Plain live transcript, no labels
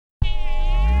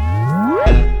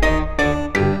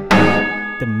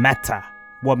matter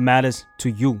what matters to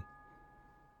you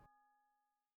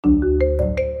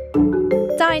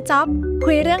จอยจ็อบ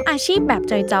คุยเรื่องอาชีพแบบ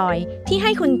จอยๆที่ใ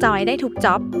ห้คุณจอยได้ทุก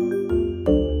จ็อบ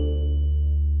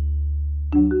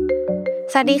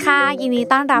สวัสดีค่ะยินดี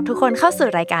ต้อนรับทุกคนเข้าสู่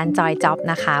รายการจอยจ็อบ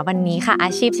นะคะวันนี้ค่ะอ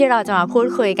าชีพที่เราจะมาพูด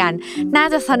คุยกันน่า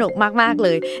จะสนุกมากๆเล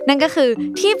ยนั่นก็คือ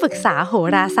ที่ปรึกษาโห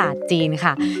ราศาสตร์จีน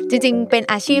ค่ะจริงๆเป็น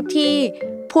อาชีพที่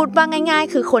พูดว่าง่าย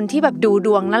ๆคือคนที่แบบดูด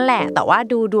วงนั่นแหละแต่ว่า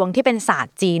ดูดวงที่เป็นศาสต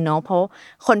ร์จีนเนาะเพราะ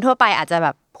คนทั่วไปอาจจะแบ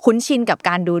บคุ้นชินกับ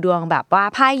การดูดวงแบบว่า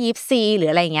ไพ่ยิปซีหรือ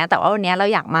อะไรเงี้ยแต่ว่าวันนี้เรา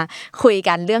อยากมาคุย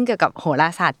กันเรื่องเกี่ยวกับโหรา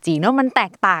ศาสตร์จีนว่ามันแต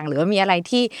กต่างหรือว่ามีอะไร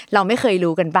ที่เราไม่เคย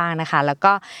รู้กันบ้างนะคะแล้ว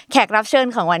ก็แขกรับเชิญ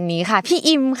ของวันนี้ค่ะพี่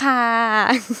อิมค่ะ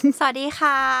สวัสดี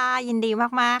ค่ะยินดี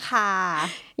มากๆค่ะ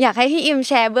อยากให้พี่อิมแ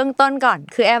ชร์เบื้องต้นก่อน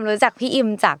คือแอมรู้จักพี่อิม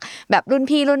จากแบบรุ่น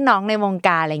พี่รุ่นน้องในวงก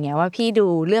ารอะไรเงี้ยว่าพี่ดู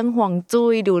เรื่องฮวงจุ้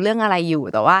ยดูเรื่องอะไรอยู่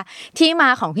แต่ว่าที่มา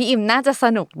ของพี่อิมน่าจะส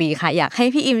นุกดีค่ะอยากให้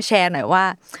พี่อิมแชร์หน่อยว่า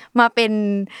มาเป็น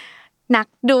นัก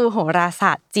ดูโหราศ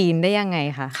าสตร์จีนได้ยังไง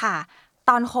คะค่ะ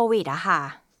ตอนโควิดอะค่ะ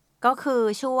ก็คือ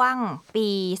ช่วงปี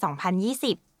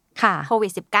2020ค่ะโควิ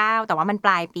ด19แต่ว่ามันป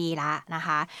ลายปีละนะค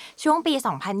ะช่วงปี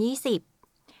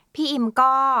2020พี่อิม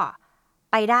ก็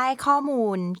ไปได้ข้อมู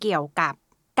ลเกี่ยวกับ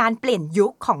การเปลี่ยนยุ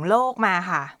คของโลกมา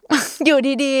ค่ะ อยู่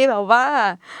ดีๆแบบว่า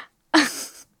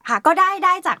ค่ะก็ไ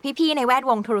ด้จากพี่ๆในแวด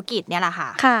วงธุรกิจเนี่ยแหละค่ะ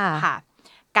ค่ะ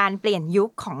การเปลี่ยนยุ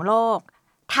คของโลก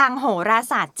ทางโหรา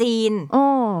ศาสตร์จีน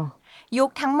ยุ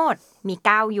คทั้งหมดมี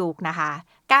9ยุคนะคะ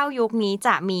9ยุคนี้จ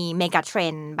ะมีเมกะเทร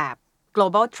นด์แบบ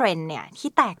global trend เนี่ยที่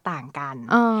แตกต่างกัน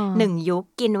1ยุค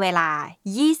กินเวลา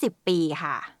20ปี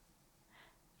ค่ะ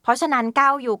เพราะฉะนั้น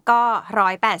9ยุคก็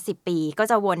180ปีก็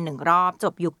จะวน1รอบจ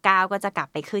บยุค9ก็จะกลับ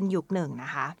ไปขึ้นยุค1น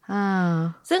ะคะ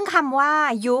ซึ่งคำว่า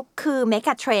ยุคคือเมก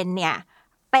ะเทรนด์เนี่ย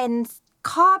เป็น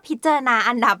ข้อพิจารณา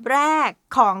อันดับแรก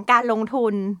ของการลงทุ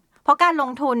นเพราะการล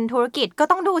งทุนธุรกิจก็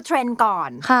ต้องดูเทรนด์ก่อ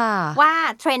นว่า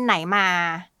เทรนด์ไหนมา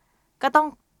ก็ต้อง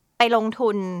ไปลงทุ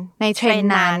นในเทรน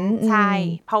ด์นั้นใช่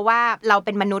เพราะว่าเราเ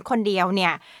ป็นมนุษย์คนเดียวเนี่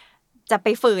ยจะไป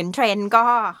ฝืนเทรนด์ก็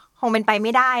คงเป็นไปไ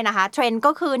ม่ได้นะคะเทรนด์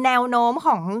ก็คือแนวโน้มข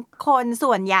องคน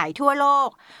ส่วนใหญ่ทั่วโลก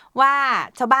ว่า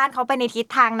ชาวบ้านเขาไปในทิศ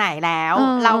ทางไหนแล้ว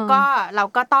เรา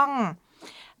ก็ต้อง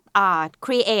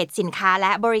create สินค้าแล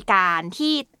ะบริการ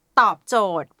ที่ตอบโจ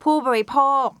ทย์ผู้บริโภ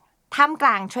คท่ามกล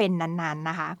างเทรนด์นั้นๆ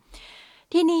นะคะ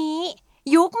ทีนี้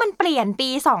ยุคมันเปลี่ยนปี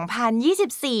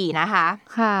2024นะคะ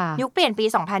ยุคเปลี่ยนปี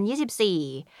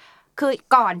2024คือ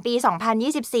ก่อนปี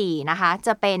2024นะคะจ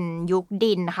ะเป็นยุค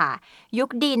ดินค่ะยุค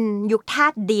ดินยุคธา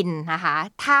ตุดินนะคะ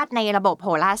ธาตุในระบบโห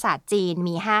ราศาสตร์จีน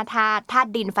มี5ธาตุธาตุ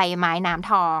ดินไฟไม้น้ำ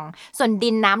ทองส่วนดิ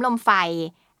นน้ำลมไฟ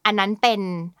อันนั้นเป็น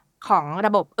ของร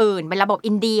ะบบอื่นเป็นระบบ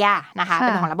อินเดียนะคะเ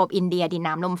ป็นของระบบอินเดียดิน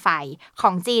น้ำลมไฟขอ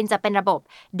งจีนจะเป็นระบบ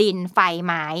ดินไฟ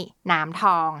ไม้น้ำท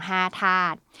อง5ธา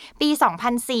ตุปี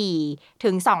2004ถึ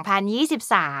ง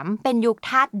2023เป็นยุค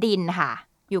ธาตุดินค่ะ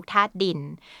ยุคธาตุดิน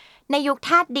ในยุค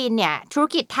ธาตุดินเนี่ยธุร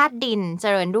กิจธาตุดินเจ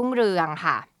ริญรุ่งเรือง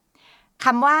ค่ะค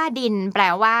ำว่าดินแปล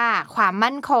ว่าความ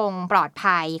มั่นคงปลอด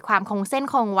ภัยความคงเส้น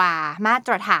คงวามาต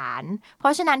รฐานเพรา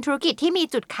ะฉะนั้นธุรกิจที่มี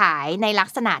จุดขายในลัก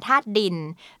ษณะธาตุดิน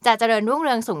จะเจริญรุ่งเ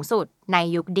รืองสูงสุดใน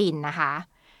ยุคดินนะคะ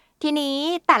ทีนี้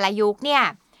แต่ละยุคเนี่ย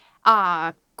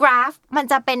กราฟมัน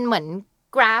จะเป็นเหมือน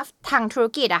กราฟทางธุร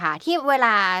กิจอะค่ะที่เวล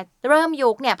าเริ่มยุ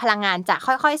คเนี่ยพลังงานจะ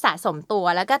ค่อยๆสะสมตัว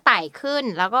แล้วก็ไต่ขึ้น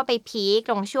แล้วก็ไปพีค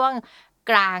ตรงช่วง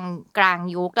กลาง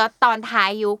ยุคแล้วตอนท้า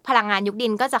ยยุคพลังงานยุคดิ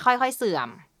นก็จะค่อยๆเสื่อม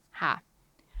ค่ะ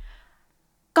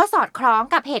ก็สอดคล้อง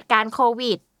กับเหตุการณ์โค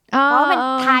วิดเพราะเป็น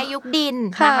ท้ายยุคดิน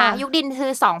นะคะยุคดินคื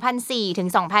อ2004ถึง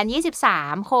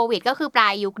2023โควิดก็คือปลา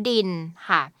ยยุคดิน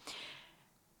ค่ะ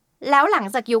แล้วหลัง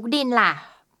จากยุคดินล่ะ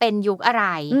เป็นยุคอะไร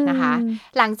นะคะ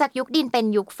หลังจากยุคดินเป็น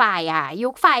ยุคไฟอ่ะยุ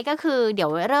คไฟก็คือเดี๋ย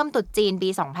วเริ่มตรุษจีนปี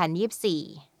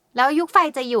2024แล้วยุคไฟ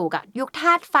จะอยู่กับยุคธ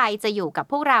าตุไฟจะอยู่กับ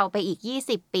พวกเราไปอีก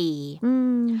20ปี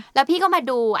แล้วพี่ก็มา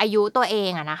ดูอายุตัวเอ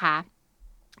งอะนะคะ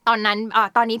ตอ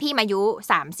นนี้พี่อายุ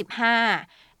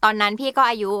35ตอนนั้นพี่ก็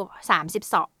อายุ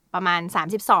32ประมาณ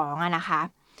32อะนะคะ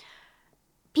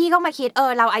พี่ก็มาคิด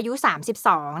เราอายุ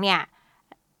32เนี่ย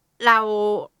เ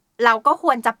ราก็ค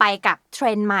วรจะไปกับเทร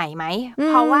นด์ใหม่ไหมเ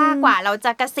พราะว่ากว่าเราจ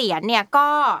ะเกษียณเนี่ย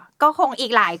ก็คงอี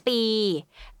กหลายปี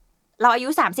เราอายุ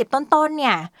30ต้นๆเ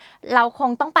นี่ยเราคง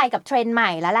ต้องไปกับเทรนด์ให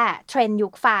ม่แล้วแหละเทรนด์ยุ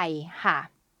คไฟค่ะ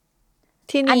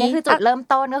อันนี้คือจุดเริ่ม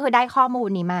ต้นก็คือได้ข้อมูล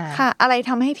นี้มาค่ะอะไร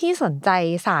ทำให้พี่สนใจ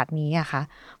ศาสตร์นี้อะคะ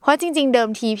เพราะจริงๆเดิม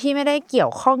ทีพี่ไม่ได้เกี่ย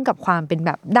วข้องกับความเป็นแ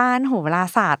บบด้านโหรา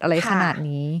ศาสตร์อะไรขนาด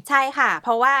นี้ใช่ค่ะเพ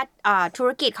ราะว่าธุร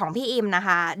กิจของพี่อิมนะค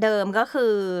ะเดิมก็คื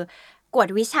อกวด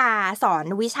วิชาสอน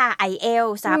วิชา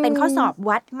IELTS เป็นข้อสอบ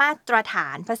วัดมาตรฐา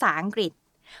นภาษาอังกฤษ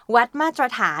วัดมาตร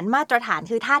ฐาน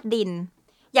คือธาตุดิน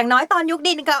อย่างน้อยตอนยุค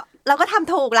ดินก็เราก็ท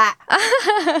ำถูกละ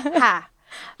ค่ะ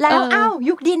แล้ว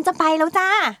ยุคดินจะไปแล้วจ้า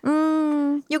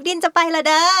ยุคดินจะไปละเ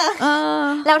ด้อ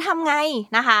แล้วทำไง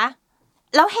นะคะ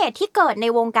แล้วเหตุที่เกิดใน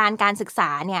วงการการศึกษา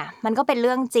เนี่ยมันก็เป็นเ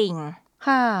รื่องจริง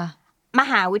ค่ะม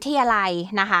หาวิทยาลัย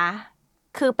นะคะ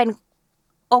คือเป็น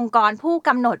องค์กรผู้ก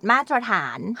ำหนดมาตรฐา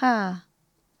นค่ะ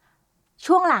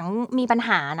ช่วงหลังมีปัญห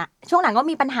านะช่วงหลังก็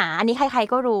มีปัญหาอันนี้ใคร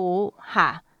ๆก็รู้ค่ะ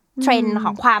เทรนด์ข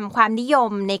องความนิย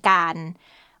มในการ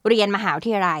เรียนมหาวิ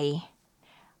ทยาลัย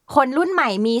คนรุ่นใหม่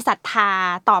มีศรัทธา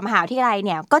ต่อมหาวิทยาลัยเ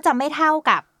นี่ยก็จะไม่เท่า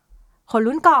กับคน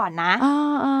รุ่นก่อนนะ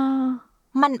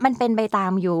มันเป็นไปตา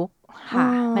มยุคค่ะ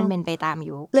มันเป็นไปตาม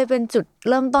ยุคเลยเป็นจุด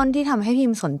เริ่มต้นที่ทำให้พิ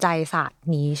มพ์สนใจศาสตร์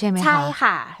นี้ใช่ไหมคะใช่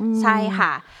ค่ะใช่ค่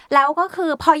ะแล้วก็คื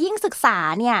อพอยิ่งศึกษา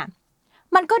เนี่ย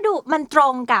มันตร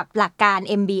งกับหลักการ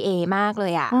MBA มากเล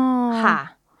ยอ่ะค่ะ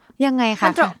ยังไงคะ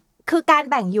คือการ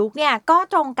แบ่งยุคเนี่ยก็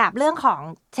ตรงกับเรื่องของ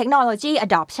technology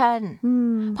adoption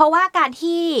เพราะว่าการ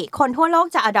ที่คนทั่วโลก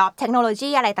จะ adopt เทคโนโลยี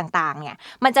อะไรต่างๆเนี่ย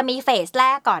มันจะมีเฟสแร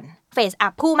กก่อนเฟส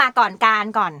ผู้มาก่อนการ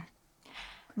ก่อน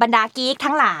บรรดากี๊ก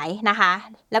ทั้งหลายนะคะ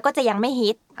แล้วก็จะยังไม่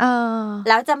ฮิตแ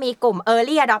ล้วจะมีกลุ่ม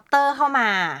early adopter เข้ามา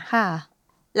ค่ะ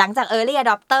หลังจาก early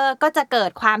adopter ก็จะเกิด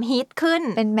ความฮิตขึ้น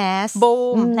เป็น mass บู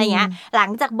มอะไรเงี้ยหลัง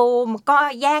จากบูมก็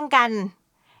แย่งกัน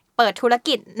เปิดธุร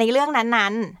กิจในเรื่อง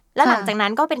นั้นๆแล้วหลังจากนั้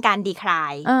นก็เป็นการดีคลา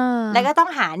ยแล้วก็ต้อง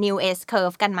หา new S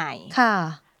curve กันใหม่ค่ะ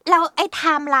แล้วไอ้ไท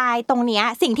ม์ไลน์ตรงเนี้ย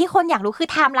สิ่งที่คนอยากรู้คือ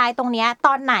ไทม์ไลน์ตรงเนี้ยต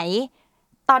อนไหน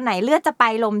เลือดจะไป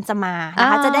ลมจะมานะ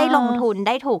คะจะได้ลงทุนไ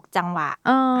ด้ถูกจังหวะ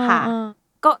ค่ะ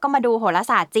ก็มาดูโหรา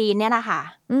ศาสตร์จีนเนี่ยนะคะ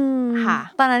ค่ะ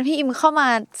ตอนนั้นพี่อิมเข้ามา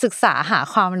ศึกษาหา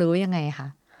ความรู้ยังไงคะ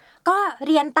ก็เ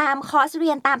รียนตามคอร์สเรี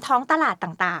ยนตามท้องตลาด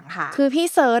ต่างๆค่ะคือพี่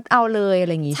เซิร์ชเอาเลยอะไ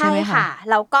รอย่างงี้ใช่ไหมคะใช่ค่ะ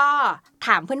แล้วก็ถ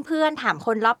ามเพื่อนๆถามค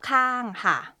นรอบข้าง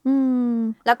ค่ะ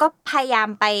แล้วก็พยายาม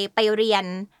ไปเรียน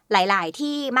หลายๆ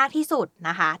ที่มากที่สุดน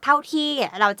ะคะเท่าที่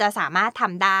เราจะสามารถท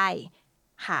ำได้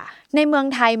ค่ะในเมือง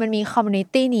ไทยมันมีคอมมูนิ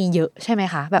ตี้นี้เยอะใช่ไหม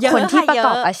คะแบบคนที่ประก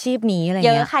อบอาชีพนี้อะไรเงี้ยเ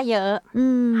ยอะค่ะเยอะ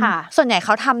ค่ะส่วนใหญ่เข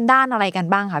าทำด้านอะไรกัน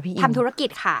บ้างคะพี่อิมทำธุรกิจ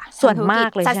ค่ะส่วนมาก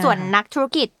เลยแต่ส่วนนักธุร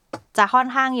กิจจะค่อน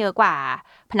ข้างเยอะกว่า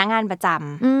พนักงานประจ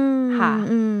ำค่ะ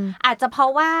อาจจะเพรา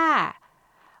ะว่า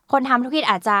คนทำธุรกิจ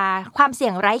อาจจะความเสี่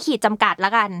ยงไร้ขีดจำกัดล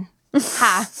ะกัน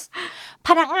ค่ะพ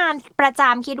นักงานประจ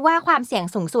ำคิดว่าความเสี่ยง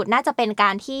สูงสุดน่าจะเป็นกา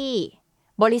รที่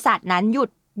บริษัทนั้นห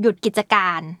ยุดกิจก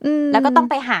ารแล้วก็ต้อง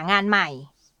ไปหางานใหม่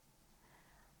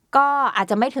ก็อาจ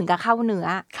จะไม่ถึงกับเข้าเนื้อ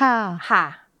ค่ะ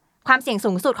ความเสี่ยง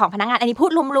สูงสุดของพนักงานอันนี้พู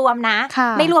ดรวมๆนะ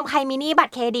ไม่รวมใครมีหนี้บัต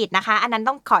รเครดิตนะคะอันนั้น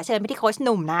ต้องขอเชิญไปที่โค้ชห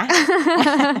นุ่มนะ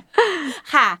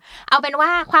ค่ะเอาเป็นว่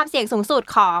าความเสี่ยงสูงสุด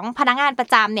ของพนักงานประ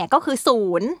จำเนี่ยก็คือ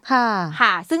0ค่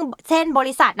ะซึ่งเช่นบ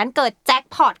ริษัทนั้นเกิดแจ็ค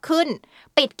พอตขึ้น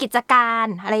ปิดกิจการ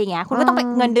อะไรอย่างเงี้ยคุณก็ต้องไป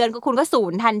เงินเดือนคุณก็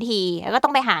0ทันทีแล้วก็ต้อ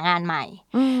งไปหางานใหม่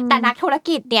แต่นักธุร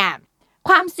กิจเนี่ย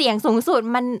ความเสี่ยงสูงสุด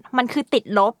มันคือติด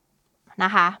ลบน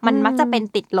ะคะมันมักจะเป็น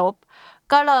ติดลบ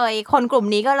ก็เลยคนกลุ่ม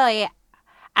นี้ก็เลย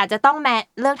อาจจะต้อง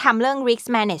เลือกทำเรื่อง risk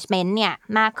management เนี่ย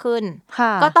มากขึ้น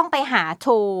ก็ต้องไปหา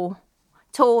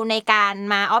tool ในการ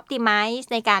มา optimize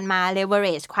ในการมา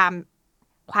leverage คว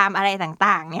ามอะไร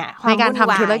ต่างๆเนี่ยในการท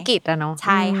ำธุรกิจอะเนาะใ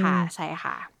ช่ค่ะใช่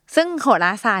ค่ะซึ่งโหร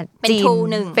าศาสตร์เป็น tool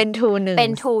หนึ่งเป็น tool ห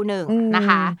นึ่งนะ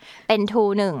คะเป็น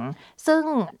tool หนึ่งซึ่ง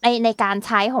ในการใ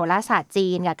ช้โหราศาสตร์จี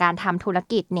นกับการทำธุร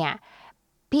กิจเนี่ย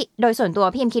พี่โดยส่วนตัว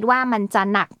พี่คิดว่ามันจะ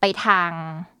หนักไปทาง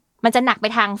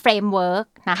เฟรมเวิร์ก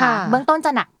นะคะเบื้องต้นจ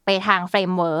ะหนักไปทางเฟร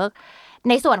มเวิร์ก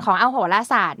ในส่วนของเอาโหรา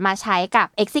ศาสตร์มาใช้กับ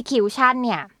execution เ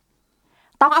นี่ย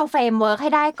ต้องเอาเฟรมเวิร์กให้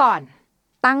ได้ก่อน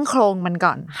ตั้งโครงมัน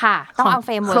ก่อนค่ะต้องเอาเฟ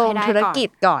รมเวิร์กให้ได้ก่อนธุรกิจ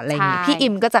ก่อนอะไรอย่างงี้พี่อิ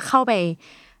มก็จะเข้าไป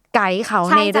ไกด์เขา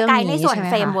ในเรื่องนี้ในส่วน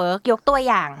เฟรมเวิร์กยกตัว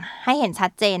อย่างให้เห็นชั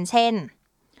ดเจนเช่น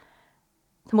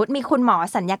สมมติมีคุณหมอ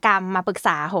ศัลยกรรมมาปรึกษ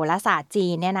าโหราศาสตร์จี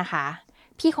นเนี่ยนะคะ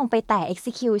พี่คงไปแตะ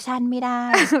execution ไม่ได้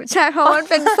ใช่เพราะมัน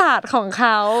เป็นศาสตร์ของเข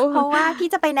าเพราะว่าพี่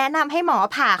จะไปแนะนำให้หมอ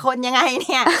ผ่าคนยังไงเ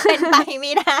นี่ยเป็นไปไ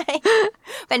ม่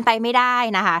ได้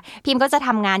นะคะพิมก็จะท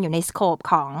ำงานอยู่ในสโคป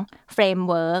ของ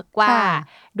framework ว่า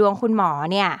ดวงคุณหมอ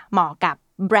เนี่ยเหมาะกับ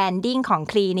branding ของ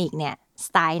คลินิกเนี่ยส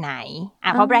ไตล์ไหน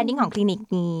เพราะ branding ของคลินิก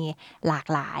มีหลาก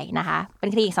หลายนะคะเป็น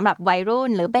คลินิกสำหรับวัยรุ่น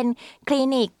หรือเป็นคลิ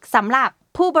นิกสำหรับ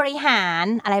ผู้บริหาร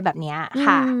อะไรแบบนี้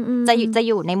ค่ะจะอ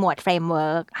ยู่ในหมวดเฟรมเวิ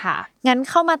ร์กค่ะงั้น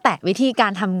เข้ามาแตะวิธีกา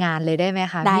รทำงานเลยได้ไหม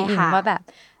คะพี่อิมว่าแบบ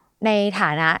ในฐ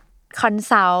านะคอน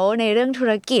ซัลท์ในเรื่องธุ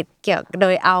รกิจเกี่ยวโด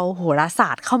ยเอาโหราศา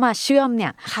สตร์เข้ามาเชื่อมเนี่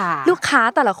ยลูกค้า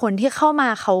แต่ละคนที่เข้ามา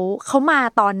เขามา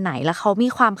ตอนไหนแล้วเขามี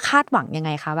ความคาดหวังยังไง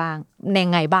คะบ้างยั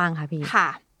งไงบ้างคะพี่ค่ะ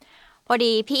พอ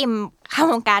ดีพี่อิมเข้า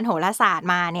วงการโหราศาสตร์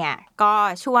มาเนี่ยก็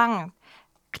ช่วง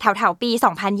แถวๆปี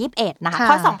2021นะคะเ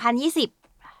พราะ2020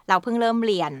เราเพิ่งเริ่ม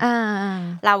เรียน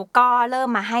เราก็เริ่ม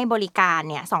มาให้บริการ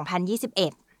เนี่ย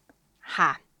2021ค่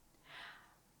ะ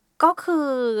ก็คือ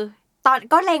ตอน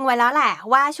ก็เล็งไว้แล้วแหละ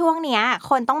ว่าช่วงเนี้ย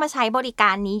คนต้องมาใช้บริกา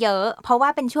รนี้เยอะเพราะว่า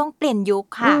เป็นช่วงเปลี่ยนยุค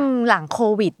ค่ะหลังโค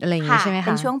วิดอะไรอย่างงี้ใช่ไหมคะเ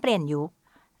ป็นช่วงเปลี่ยนยุค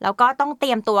แล้วก็ต้องเต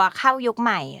รียมตัวเข้ายุคใ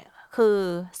หม่คือ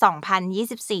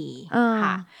2024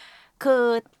ค่ะคือ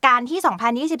การที่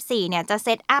2024เนี่ยจะเซ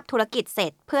ตอัพธุรกิจเสร็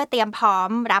จเพื่อเตรียมพร้อม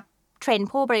รับเทรนด์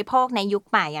ผู้บริโภคในยุค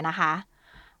ใหม่อะนะคะ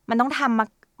มันต้อ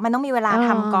งมีเวลาท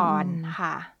ำก่อน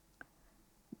ค่ะ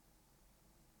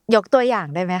ยกตัวอย่าง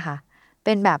ได้ไหมคะเ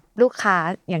ป็นแบบลูกค้า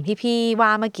อย่างที่พี่ว่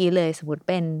าเมื่อกี้เลยสมมติ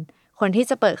เป็นคนที่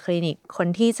จะเปิดคลินิกคน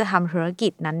ที่จะทำธุรกิ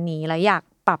จนั้นนี้แล้วอยาก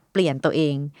ปรับเปลี่ยนตัวเอ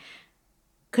ง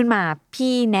ขึ้นมา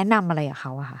พี่แนะนำอะไรกับเข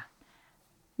าอะคะ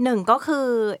หนึ่งก็คือ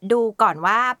ดูก่อน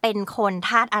ว่าเป็นคนธ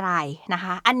าตุอะไรนะค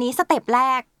ะอันนี้สเต็ปแร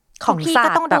กของพี่ศาสตร์ก็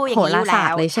ต้องดูอย่างนี้อยู่แล้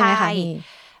วเลยใช่ไหมคะพี่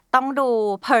ต้องดู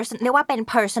เรียกว่าเป็น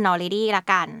personality ละ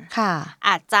กันค่ะอ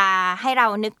าจจะให้เรา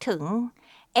นึกถึง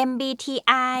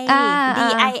MBTI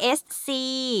DISC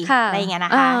อะไรอย่างเงี้ยน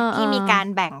ะคะที่มีการ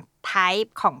แบ่ง type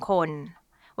ของคน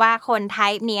ว่าคน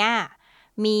type เนี้ย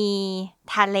มี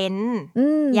talent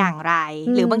อย่างไร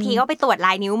หรือบางทีก็ไปตรวจล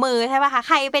ายนิ้วมือใช่ป่ะคะใ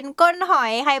ครเป็นก้นหอ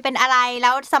ยใครเป็นอะไรแล้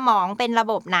วสมองเป็นระ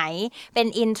บบไหนเป็น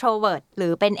introvert หรื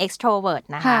อเป็น extrovert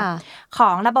นะคะขอ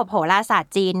งระบบโหราศาสต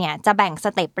ร์จีนเนี่ยจะแบ่งส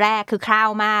เต็ปแรกคือคร่าว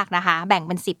มากนะคะแบ่งเ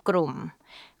ป็น10กลุ่ม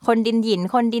คนดินหยิน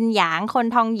คนดินหยางคน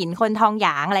ทองหยินคนทองหย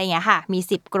างอะไรอย่างเงี้ยค่ะมี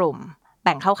10กลุ่มแ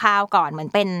บ่งคร่าวๆก่อนเหมือน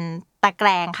เป็นตะแกร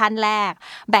งขั้นแรก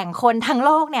แบ่งคนทั้งโ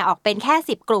ลกเนี่ยออกเป็นแค่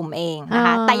10กลุ่มเองนะค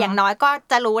ะแต่อย่างน้อยก็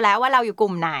จะรู้แล้วว่าเราอยู่ก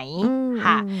ลุ่มไหน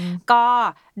ค่ะก็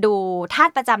ดูธา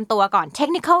ตุประจำตัวก่อน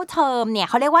technical term เนี่ย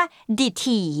เขาเรียกว่าดิ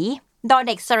ถีดอเ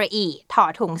ด็กสระอีถอ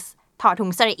ถุ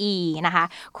งสระอีนะคะ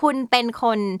คุณเป็นค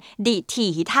นดิถี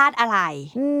ธาตุอะไร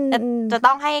จะ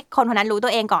ต้องให้คนคนนั้นรู้ตั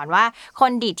วเองก่อนว่าค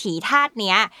นดิถีธาตุเ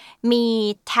นี้ยมี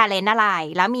talent อะไร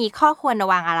แล้วมีข้อควรระ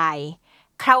วังอะไร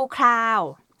คร่าว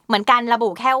ๆเหมือนกันระบุ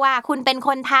แค่ว่าคุณเป็นค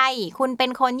นไทยคุณเป็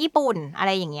นคนญี่ปุ่นอะไ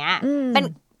รอย่างเงี้ยเป็น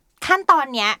ขั้นตอน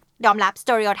เนี้ยยอมรับ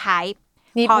stereotype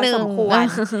พอสมควร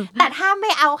แต่ถ้าไ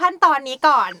ม่เอาขั้นตอนนี้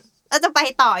ก่อนเราจะไป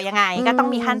ต่อยังไงก็ต้อง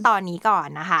มีขั้นตอนนี้ก่อน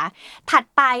นะคะถัด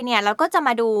ไปเนี่ยเราก็จะม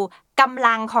าดูกำ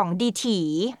ลังของดิถี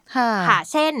ค่ะ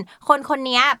เช่นคน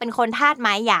นี้เป็นคนธาตุไ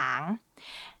ม้หยาง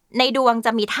ในดวงจ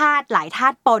ะมีธาตุหลายธา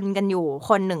ตุปนกันอยู่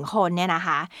คนหนึ่งคนเนี่ยนะค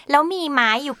ะแล้วมีไม้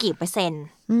อยู่กี่เปอร์เซ็นต์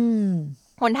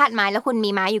คนธาตุไม้แล้วคุณมี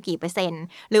ไม้อยู่กี่เปอร์เซ็นต์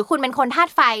หรือคุณเป็นคนธา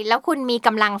ตุไฟแล้วคุณมีก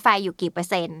ำลังไฟอยู่กี่เปอร์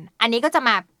เซ็นต์อันนี้ก็จะม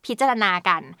าพิจารณา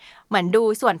กันเหมือนดู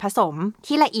ส่วนผสม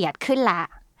ที่ละเอียดขึ้นละ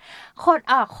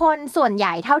คนส่วนให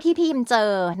ญ่เท่าที่พี่อิมเจ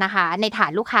อนะคะในฐา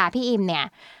นลูกค้าพี่อิมเนี่ย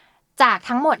จาก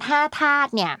ทั้งหมด5ธา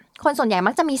ตุเนี่ยคนส่วนใหญ่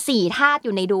มักจะมี4ธาตุอ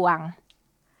ยู่ในดวง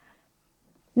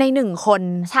ใน1คน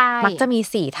มักจะมี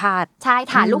4ธาตุใช่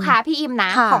ฐานลูกค้าพี่อิมน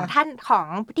ะของท่านของ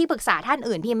ที่ปรึกษาท่าน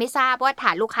อื่นพี่ไม่ทราบว่าฐ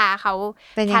านลูกค้าเขา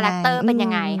คาแรคเตอร์เป็นยั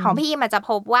งไงของพี่อิมอาจจะ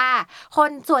พบว่าคน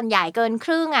ส่วนใหญ่เกินค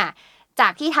รึ่งอ่ะจา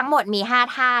กที่ทั้งหมดมี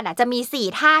5ธาตุจะมี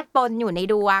4ธาตุปนอยู่ใน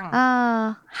ดวง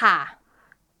ค่ะ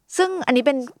ซึ่งอันนี้เ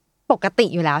ป็นปกติ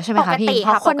อยู่แล้วใช่ไหมคะพี่เพ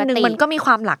ราะคนนึงมันก็มีค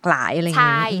วามหลากหลายอะไรอย่าง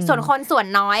นี้ใช่ส่วนคนส่วน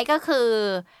น้อยก็คือ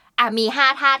มี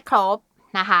5ธาตุครบ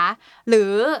นะคะหรื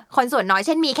อคนส่วนน้อยเ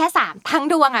ช่นมีแค่3ทั้ง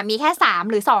ดวงมีแค่3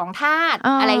หรือ2ธาตุ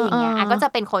อะไรอย่างเงี้ยก็จะ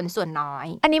เป็นคนส่วนน้อย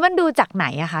อันนี้มันดูจากไหน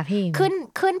อะคะพี่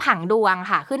ขึ้นผังดวง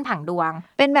ค่ะขึ้นผังดวง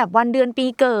เป็นแบบวันเดือนปี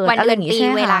เกิดวันเดือนปี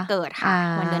เวลาเกิดค่ะ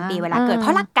วันเดือนปีเวลาเกิดเพร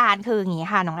าะหลักการคืออย่างงี้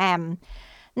ค่ะน้องแอม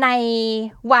ใน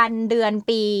วันเดือน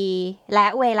ปีและ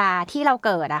เวลาที่เราเ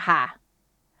กิดอะค่ะ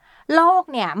โลก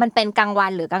เนี่ยมันเป็นกลางวั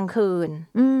นหรือกลางคืน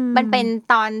มันเป็น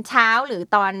ตอนเช้าหรือ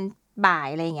ตอนบ่าย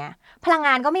อะไรเงี้ยพลังง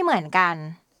านก็ไม่เหมือนกัน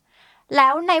แล้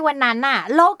วในวันนั้นน่ะ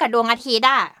โลกกับดวงอาทิตย์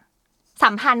สั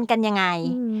มพันธ์กันยังไง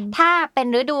ถ้าเป็น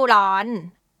ฤดูร้อน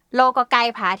โลกก็ใกล้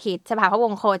พระอาทิตย์ใช่ป่ะเพราะว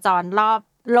งโคจรรอบ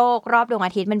โลกรอบดวงอ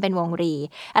าทิตย์มันเป็นวงรี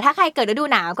แต่ถ้าใครเกิดฤดู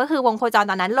หนาวก็คือวงโคจร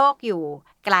ตอนนั้นโลกอยู่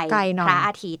ไกลพระอ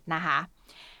าทิตย์นะคะ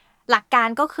หลักการ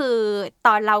ก็คือต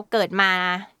อนเราเกิดมา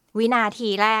วินาที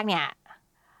แรกเนี่ย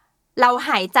เรา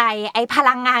หายใจไอ้พ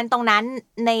ลังงานตรงนั้น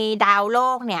ในดาวโล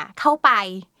กเนี่ยเข้าไป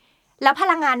แล้วพ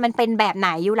ลังงานมันเป็นแบบไหน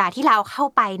อยู่ล่ะที่เราเข้า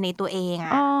ไปในตัวเอง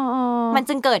มัน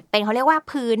จึงเกิดเป็นเขาเรียกว่า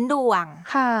พื้นดวง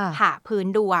ค่ะพื้น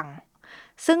ดวง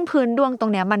ซึ่งพื้นดวงตร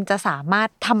งเนี้ยมันจะสามารถ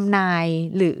ทำนาย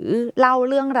หรือเล่า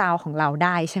เรื่องราวของเราไ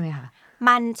ด้ใช่ไหมคะ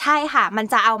มันใช่ค่ะมัน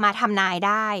จะเอามาทำนายไ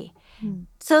ด้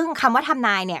ซึ่งคำว่าทำน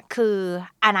ายเนี่ยคือ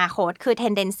อนาคตคือ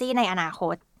tendency ในอนาค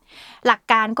ตหลัก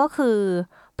การก็คือ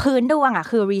พื้นดวง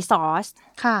คือ resource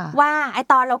ว่าไอ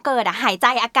ตอนเราเกิดหายใจ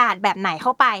อากาศแบบไหนเข้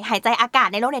าไปหายใจอากาศ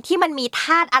ในโลกเนี่ยที่มันมีธ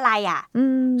าตุอะไร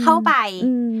เข้าไ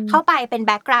ปเป็นแ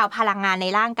บ็คกราวด์พลังงานใน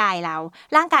ร่างกายเรา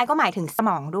ร่างกายก็หมายถึงสม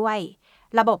องด้วย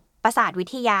ระบบประสาทวิ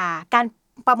ทยาการ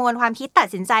ประมวลความคิดตัด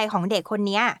สินใจของเด็กคน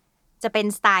นี้จะเป็น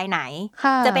สไตล์ไหน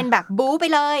จะเป็นแบบบู๊ไป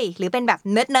เลยหรือเป็นแบบ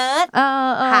เนิร์ด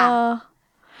ค่ะ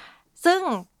ซึ่ง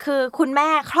คือคุณแม่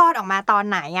คลอดออกมาตอน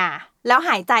ไหนอ่ะแล้วห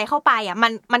ายใจเข้าไปอ่ะ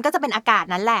มันก็จะเป็นอากาศ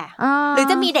นั้นแหละหรือ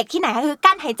จะมีเด็กที่ไหนคือ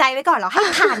กั้นหายใจไว้ก่อนเหรอให้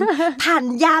ผ่าน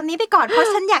ยามนี้ไปก่อนเพราะ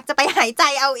ฉันอยากจะไปหายใจ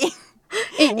เอาอีก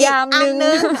ยามนึง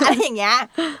อะไรอย่างเงี้ย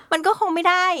มันก็คงไม่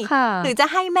ได้หรือจะ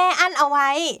ให้แม่อั้นเอาไว้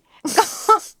ก็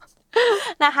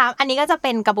นะคะอันนี้ก็จะเ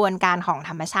ป็นกระบวนการของธ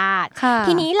รรมชาติ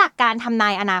ทีนี้หลักการทำนา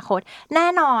ยอนาคตแน่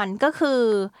นอนก็คือ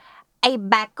ไอ้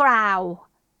แบ็กกราวด์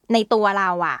ในตัวเร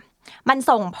าอ่ะมัน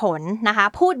ส่งผลนะคะ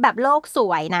พูดแบบโลกส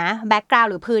วยนะแบ็กกราวด์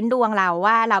หรือพื้นดวงเรา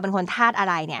ว่าเราเป็นคนธาตุอะ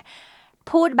ไรเนี่ย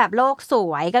พูดแบบโลกส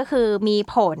วยก็คือมี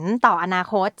ผลต่ออนา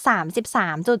คต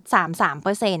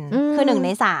 33.33% คือ1ใน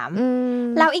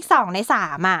3แล้วอีก2ใน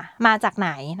3อ่ะมาจากไหน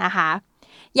นะคะ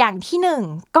อย่างที่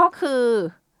1ก็คือ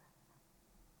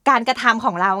การกระทำข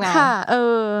องเราไง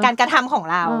การกระทำของ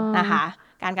เรานะคะ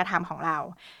การกระทำของเรา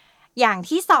อย่าง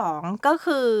ที่2ก็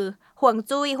คือฮวง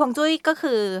จุ้ยก็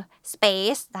คือ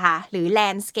space นะคะหรือ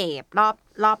landscape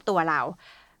รอบตัวเรา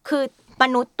คือม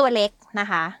นุษย์ตัวเล็กนะ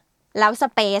คะแล้ว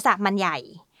space อ่ะมันใหญ่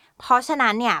เพราะฉะ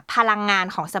นั้นเนี่ยพลังงาน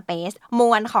ของ space ม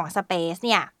วลของ space เ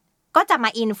นี่ยก็จะมา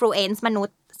influence มนุษ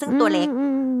ย์ซึ่งตัวเล็ก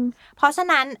เพราะฉะ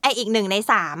นั้นไออีก1ใน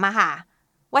3อะค่ะ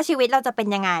ว่าชีวิตเราจะเป็น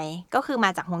ยังไงก็คือมา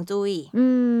จากฮวงจุ้ย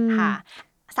ค่ะ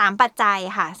3ปัจจัย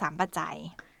ค่ะ3ปัจจัย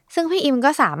ซึ่งพี่อิม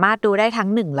ก็สามารถดูได้ทั้ง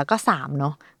1แล้วก็3เนา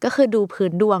ะก็คือดูพื้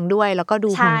นดวงด้วยแล้วก็ดู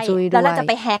ฮวงจุ้ยด้วยแล้วเราจะ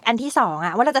ไปแฮกอันที่2อ่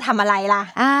ะว่าเราจะทำอะไรล่ะ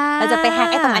เราจะไปแฮก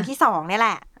ไอ้ตรงอันที่2นี่แห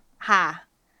ละค่ะ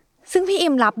ซึ่งพี่อิ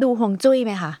มรับดูฮวงจุ้ยไ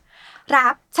หมคะรั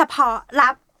บเฉพาะรั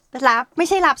บไม่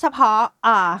ใช่รับเฉพาะ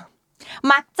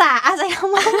มักจะอะไรค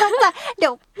ำว่ามักจะเดี๋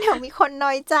ยวมีคนน้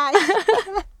อยใจ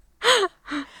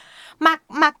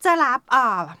มักจะ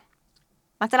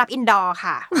รับอินดอร์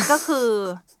ค่ะ ก็คือ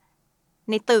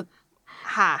ในตึก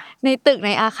ค่ะในตึกใน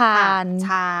อาคาร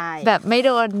ใช่แบบไม่โ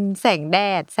ดนแสงแด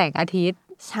ดแสงอาทิตย์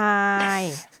ใช่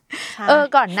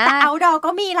ก่อนหน้าแต่เอาดอ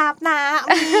ก็มีรับนะ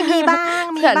มีบ้าง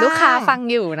เผื่อลูกค้าฟัง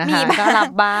อยู่นะคะก็รั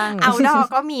บบ้างเอาดอ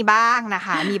ก็มีบ้างนะค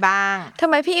ะมีบ้างทำ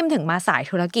ไมพี่อิมถึงมาสาย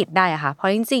ธุรกิจได้อะคะเพรา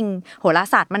ะจริงๆโหรา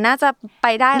ศาสตร์มันน่าจะไป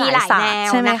ได้หลายศาสตร์ใ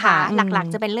ช่ไหมคะหลัก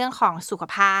ๆจะเป็นเรื่องของสุข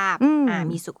ภาพ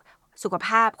มีสุขภ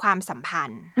าพความสัมพัน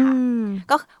ธ์ค่ะ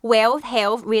ก็ wealth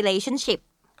health relationship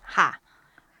ค่ะ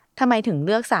ทำไมถึงเ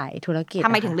ลือกสายธุรกิจทำ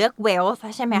ไมถึงเลือก wealth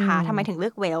ใช่ไหมคะทำไมถึงเลื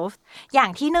อก wealth อย่า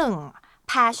งที่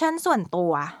1 passion ส่วนตั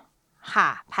วค่ะ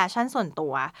passion ส่วนตั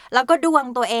วแล้วก็ดวง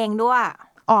ตัวเองด้วย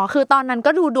คือตอนนั้น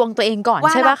ก็ดูดวงตัวเองก่อน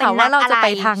ใช่ป่ะคะว่าเราจะไป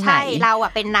ทางไหนใช่เราอ่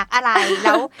ะเป็นนักอะไรแ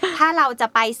ล้วถ้าเราจะ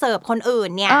ไปเสิร์ฟคนอื่น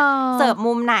เนี่ยเสิร์ฟ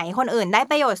มุมไหนคนอื่นได้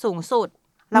ประโยชน์สูงสุด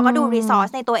แล้วก็ดู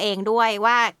resource ในตัวเองด้วย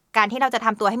ว่าการที่เราจะท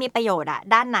ำตัวให้มีประโยชน์อ่ะ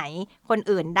ด้านไหนคน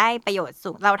อื่นได้ประโยชน์สู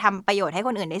งเราทำประโยชน์ให้ค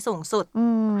นอื่นได้สูงสุด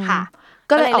ค่ะ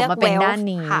ก็เลยออกมาเป็นด้าน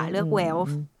นี้ค่ะเลือก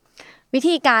wealth วิ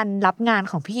ธีการรับงาน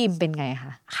ของพี่อิมเป็นไงค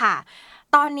ะค่ะ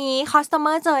ตอนนี้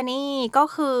customer journey ก็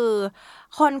คือ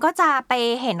คนก็จะไป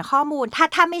เห็นข้อมูล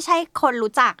ถ้าไม่ใช่คน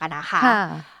รู้จักอะนะคะ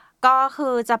ก็คื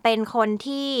อจะเป็นคน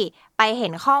ที่ไปเห็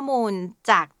นข้อมูล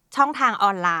จากช่องทางอ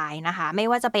อนไลน์นะคะไม่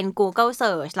ว่าจะเป็น Google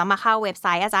Search แล้วมาเข้าเว็บไซ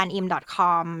ต์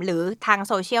ajarnim.com หรือทาง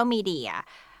โซเชียลมีเดีย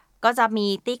ก็จะมี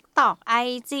TikTok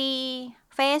IG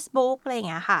Facebook อะไรอย่าง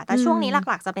เงี้ยค่ะแต่ช่วงนี้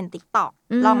หลักๆจะเป็น TikTok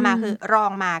รอง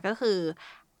มาก็คือ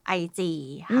IG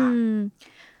ค่ะ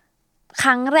ค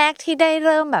รั้งแรกที่ได้เ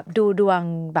ริ่มแบบดูดวง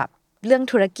แบบเรื่อง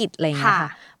ธุรกิจอะไรอย่างเงี้ยค่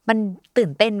ะมันตื่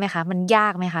นเต้นไหมคะมันยา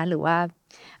กไหมคะหรือว่า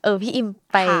พี่อิม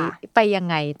ไปยัง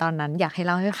ไงตอนนั้นอยากให้เ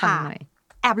ล่าให้ฟังหน่อย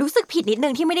แอบรู้สึกผิดนิดนึ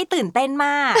งที่ไม่ได้ตื่นเต้นม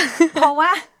าก เพราะว่า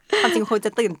ความจริงควรจ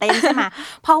ะตื่นเต้นใช่ไหม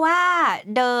เพราะว่า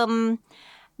เ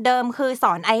ดิมคือส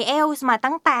อน IELTS มา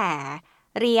ตั้งแต่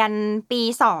เรียนปี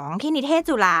2ที่นิเทศ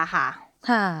จุฬาค่ะ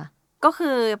ก็คื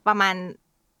อประมาณ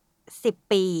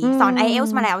10 ปีสอน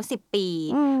IELTS มาแล้ว10 ปี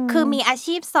คือมีอา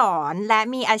ชีพสอนและ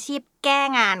มีอาชีพแก้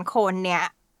งานคนเนี่ย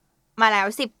มาแล้ว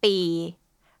10 ปี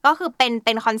ก็คือเ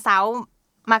ป็นคอนซัลท์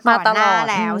มาก่อนหน้า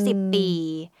แล้ว10 ปี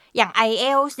อย่าง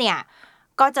IELTS เนี่ย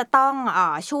ก็จะต้อง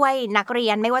ช่วยนักเรี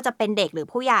ยนไม่ว่าจะเป็นเด็กหรือ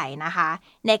ผู้ใหญ่นะคะ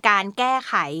ในการแก้ไ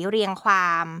ขเรียงควา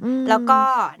มแล้วก็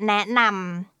แนะน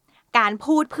ำการ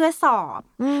พูดเพื่อสอบ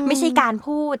ไม่ใช่การ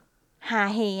พูดฮา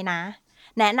เฮนะ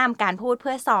แนะนำการพูดเ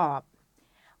พื่อสอบ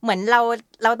เหมือนเ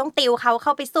ราต้องติวเขาเข้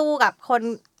าไปสู้กับคน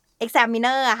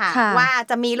examiner อะค่ะว่า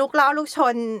จะมีลูกล้อลูกช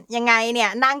นยังไงเนี่ย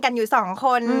นั่งกันอยู่2ค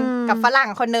นกับฝรั่ง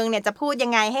คนนึงเนี่ยจะพูดยั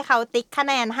งไงให้เขาติ๊กคะ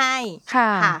แนนให้ค่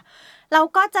ะเรา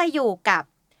ก็จะอยู่กับ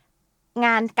ง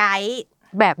านไกด์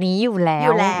แบบนี้อยู่แล้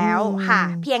วค่ะ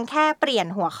เพียงแค่เปลี่ยน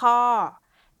หัวข้อ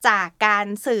จากการ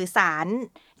สื่อสาร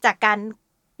จากการ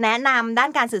แนะนำด้า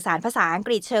นการสื่อสารภาษาอังก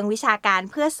ฤษเชิงวิชาการ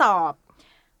เพื่อสอบ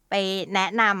ไปแนะ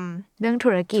นำเรื่องธุ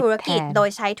รกิจโดย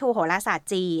ใช้ทูโหราศาสตร์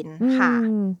จีนค่ะ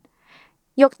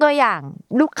ยกตัวอย่าง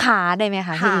ลูกค้าได้ไหมค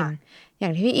ะพี่อิม อย่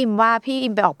างที่พี่อิมว่าพี่อิ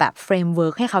มไปออกแบบเฟรมเวิ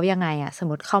ร์กให้เขายังไงสม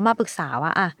มติเขามาปรึกษาว่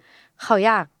าเขาอ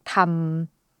ยากท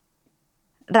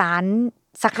ำร้าน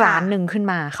สักร้านนึงขึ้น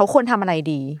มาเขาควรทำอะไร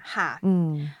ดีค่ะ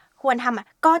ควรท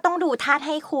ำก็ต้องดูธาตุใ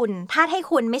ห้คุ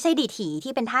ณไม่ใช่ดิถี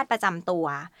ที่เป็นธาตุประจำตัว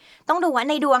ต้องดูว่า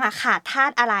ในดวงขาดธา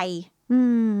ตุอะไร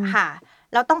ค่ะ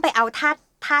เราต้องไปเอาธ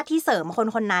าตุที่เสริม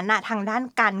คนนั้นทางด้าน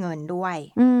การเงินด้วย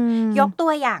ยกตั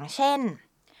วอย่างเช่น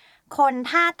คน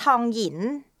ธาตุทองหยิน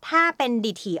ถ้าเป็น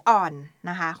ดิถีอ่อน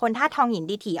นะคะคนธาตุทองหยิน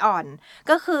ดิถีอ่อน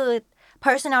ก็คือ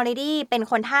personality เป็น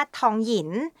คนธาตุทองหยิน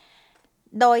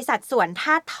โดยสัดส่วนธ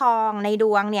าตุทองในด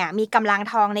วงเนี่ยมีกำลัง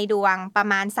ทองในดวงประ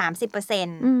มาณ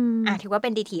 30% ถือว่าเป็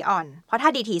นดิถีอ่อนเพราะถ้า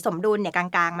ดิถีสมดุลเนี่ยกลา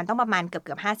งๆมันต้องประมาณเกือ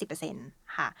บ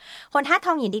 50% ค่ะคนธาตุท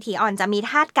องหยินดิถีอ่อนจะมี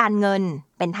ธาตุการเงิน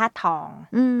เป็นธาตุทอง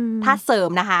ธาตุเสริม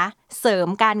นะคะเสริม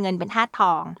การเงินเป็นธาตุท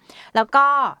องแล้ว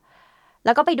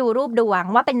ก็ไปดูรูปดวง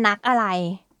ว่าเป็นนักอะไร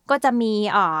ก็จะมี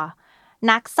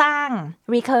นักสร้าง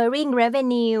recurring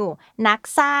revenue นัก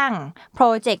สร้าง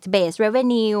project based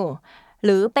revenue ห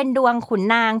รือเป็นดวงขุน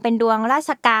นางเป็นดวงรา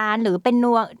ชการหรือเป็น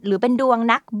ดวง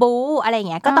นักบู๊อะไรอย่าง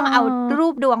เงี้ยก็ต้องเอารู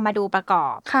ปดวงมาดูประกอ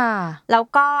บค่ะแล้ว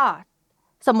ก็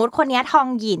สมมุติคนนี้ทอง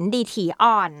หยินดีถี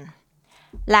อ่อน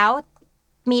แล้ว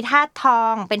มีธาตุทอ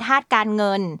งเป็นธาตุการเ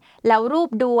งินแล้วรูป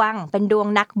ดวงเป็นดวง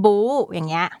นักบู๊อย่าง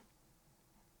เงี้ย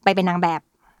ไปเป็นนางแบบ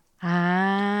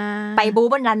ไปบู๊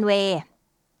บนรันเวย์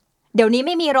เดี๋ยวนี้ไ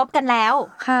ม่มีรบกันแล้ว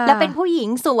แล้วเป็นผู้หญิง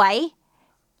สวย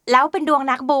แล้วเป็นดวง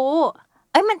นักบู๊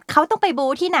มันเขาต้องไป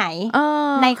บู๊ที่ไหน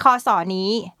ในคส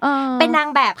นี้เป็นนาง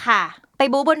แบบค่ะไป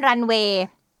บู๊บนรันเวย์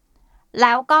แ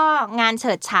ล้วก็งานเ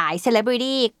ฉิดฉายเซเลบริ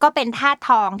ตี้ก็เป็นธาตุ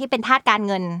ทองที่เป็นธาตุการ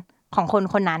เงินของ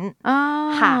คนนั้น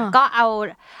ค่ะก็เอ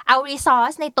ารีซอ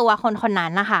สในตัวคนนั้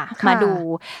นนะคะมาดู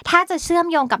ถ้าจะเชื่อม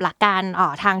โยงกับหลักการ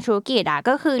ทางธุรกิจ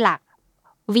ก็คือหลัก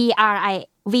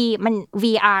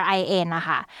VRIN นะค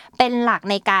ะเป็นหลัก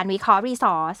ในการวิเคราะห์รีซ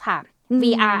อสค่ะ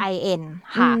VRIN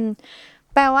ค่ะ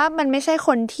แปลว่ามันไม่ใช่ค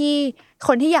น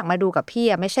ที่อยากมาดูกับพี่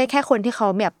ไม่ใช่แค่คนที่เขา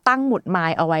แบบตั้งหมุดหมา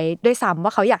ยเอาไว้ด้วยซ้ำว่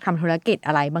าเขาอยากทำธุรกิจอ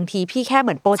ะไรบางทีพี่แค่เห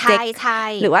มือนโปรเจกต์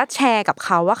หรือว่าแชร์กับเข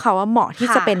าว่าเขาเหมาะที่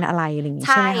จะเป็นอะไรอย่างนี้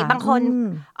ใช่ไหมคะบางคน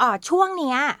ช่วง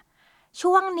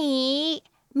นี้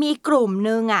มีกลุ่ม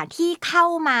นึงที่เข้า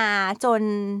มาจน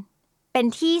เป็น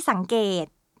ที่สังเกต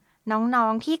น้อ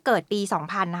งๆที่เกิดปี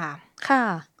 2000 ค่ะ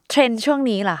เทรนด์ช่วง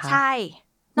นี้เหรอคะใช่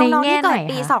น้องๆที่เกิด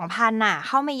ปี 2000 เ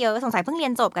ข้ามาเยอะสงสัยเพิ่งเรีย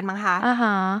นจบกันมั้งคะ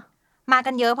มา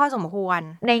กันเยอะพอสมควร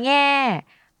ในแง่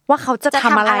ว่าเขาจะท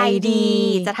ำอะไรดี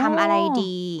จะทำอะไร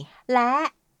ดีและ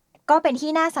ก็เป็น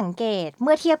ที่น่าสังเกตเ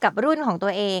มื่อเทียบกับรุ่นของตั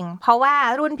วเองเพราะว่า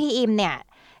รุ่นพี่อิมเนี่ย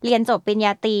เรียนจบปริญญ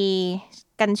าตรี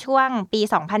กันช่วงปี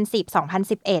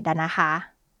 2010-2011 นะคะ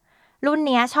รุ่นเ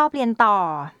นี้ยชอบเรียนต่อ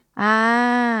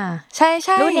ใช่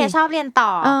รุ่นเนี้ยชอบเรียนต่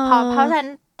อเพราะฉะนั้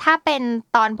นถ้าเป็น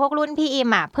ตอนพวกรุ่นพี่อิม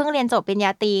เพิ่งเรียนจบปริญญ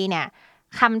าตรีเนี่ย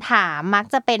คำถามมัก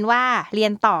จะเป็นว่าเรีย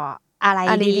นต่ออะไร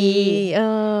ดี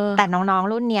แต่น้อง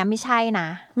ๆรุ่นเนี้ยไม่ใช่นะ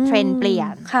เทรนด์เปลี่ย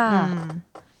นค่ะ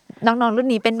น้องๆรุ่น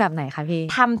นี้เป็นแบบไหนคะพี่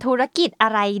ทำธุรกิจอะ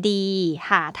ไรดี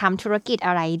ค่ะทำธุรกิจอ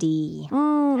ะไรดี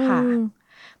ค่ะ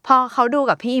พอเขาดู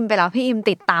กับพี่อิมไปแล้วพี่อิม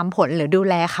ติดตามผลหรือดู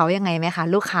แลเขายังไงไหมคะ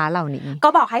ลูกค้าเหล่านี้ก็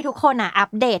บอกให้ทุกคนอั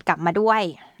ปเดตกลับมาด้วย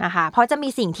นะคะเพราะจะมี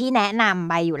สิ่งที่แนะนำ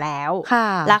ไปอยู่แล้ว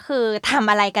แล้วคือทำ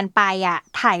อะไรกันไป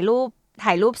ถ่าย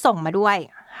รูปส่งมาด้วย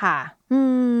ค่ะ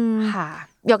ค่ะ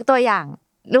ยกตัวอย่าง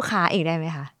ลูกค้าอีกได้ไหม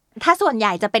คะถ้าส่วนให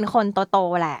ญ่จะเป็นคนโต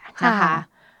ๆแหละนะคะ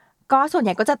ก็ส่วนให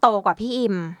ญ่ก็จะโตกว่าพี่อิ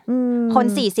มคน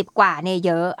40กว่าเนี่ยเ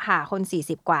ยอะค่ะคน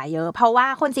40กว่าเยอะเพราะว่า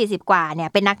คน40กว่าเนี่ย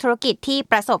เป็นนักธุรกิจที่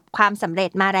ประสบความสำเร็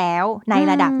จมาแล้วใน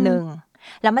ระดับหนึ่ง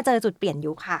แล้วมาเจอจุดเปลี่ยน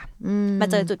ยุคค่ะมา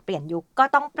เจอจุดเปลี่ยนยุคก็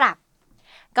ต้องปรับ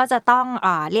ก็จะต้อง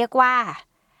เรียกว่า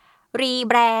รี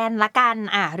แบรนด์ละกัน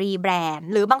รีแบรนด์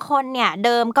หรือบางคนเนี่ยเ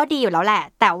ดิมก็ดีอยู่แล้วแหละ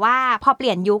แต่ว่าพอเป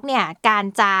ลี่ยนยุคเนี่ยการ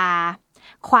จะ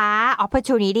คว้า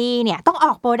opportunity เนี่ยต้องอ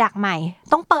อกโปรดักต์ใหม่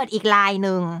ต้องเปิดอีกไลน์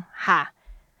นึงค่ะ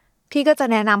พี่ก็จะ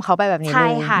แนะนำเขาไปแบบนี้ใช่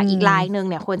ค่ะอีกไลน์นึง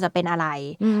เนี่ยควรจะเป็นอะไร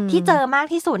ที่เจอมาก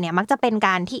ที่สุดเนี่ยมักจะเป็นก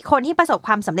ารที่คนที่ประสบค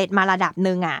วามสำเร็จมาระดับ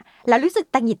นึงแล้วรู้สึก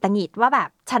ตังหิดว่าแบบ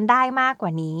ฉันได้มากกว่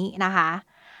านี้นะคะ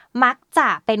มักจะ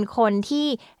เป็นคนที่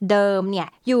เดิมเนี่ย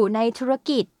อยู่ในธุร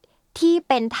กิจที่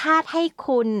เป็นทาสให้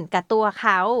คุณกับตัวเข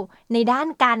าในด้าน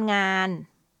การงาน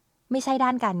ไม่ใช่ด้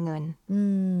านการเงิน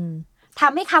ท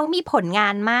ำให้เขามีผลงา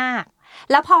นมาก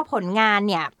แล้วพอผลงาน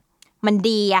เนี่ยมัน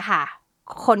ดีค่ะ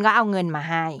คนก็เอาเงินมา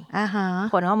ให้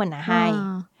คนก็เอาเงินมาให้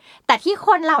แต่ที่ค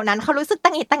นเหล่านั้นเขารู้สึกตั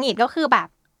งหิดก็คือแบบ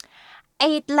ไอ้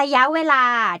ระยะเวลา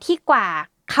ที่กว่า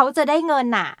เขาจะได้เงิน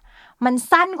มัน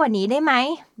สั้นกว่านี้ได้ไหม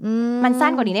มันสั้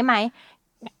นกว่านี้ได้ไหม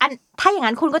ถ้าอย่าง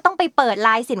นั้นคุณก็ต้องไปเปิดไล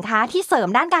น์สินค้าที่เสริม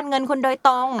ด้านการเงินคุณโดยต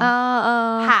รง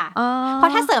ค่ะเพรา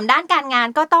ะถ้าเสริมด้านการงาน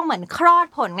ก็ต้องเหมือนคลอด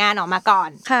ผลงานออกมาก่อน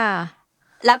ค่ะ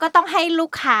แล้วก็ต้องให้ลู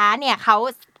กค้าเนี่ยเขา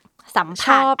สัม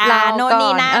ผัสโน่น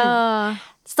นี่นั่น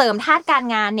เสริมธาตุการ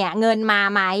งานเนี่ยเงินมา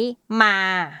ไหมมา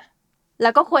แล้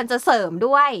วก็ควรจะเสริม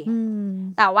ด้วย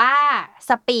แต่ว่า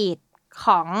สปีดข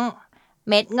อง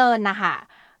เม็ดเงินนะคะ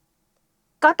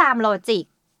ก็ตามโลจิก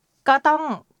ก็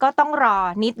ต้องรอ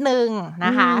นิดนึงน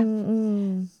ะคะ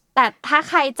แต่ถ้า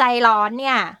ใครใจร้อนเ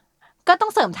นี่ยก็ต้อ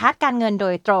งเสริมธาตุการเงินโด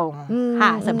ยตรงค่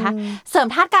ะเสริม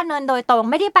ธาตุการเงินโดยตรง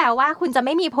ไม่ได้แปลว่าคุณจะไ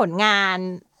ม่มีผลงาน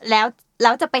แ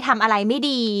ล้วจะไปทำอะไรไม่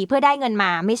ดีเพื่อได้เงินม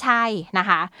าไม่ใช่นะ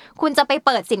คะคุณจะไปเ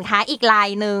ปิดสินค้าอีกราย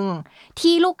นึง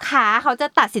ที่ลูกค้าเขาจะ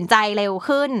ตัดสินใจเร็ว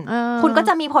ขึ้นคุณก็จ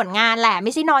ะมีผลงานแหละไ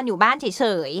ม่ใช่นอนอยู่บ้านเฉ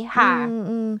ยๆค่ะ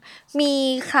มี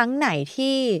ครั้งไหน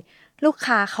ที่ลูก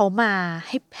ค้าเขามา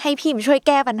ให้พิมพ์ช่วยแ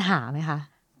ก้ปัญหาไหมคะ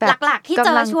หลักๆที่เจ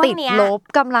อช่วงเนี้ย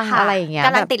กำลังอะไรอย่างเงี้ยก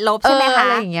ำลังติดลบใช่ไหมคะอะ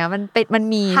ไรอย่างเงี้ยมัน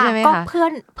มีใช่ไหมคะก็เ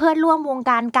พื่อนร่วมวง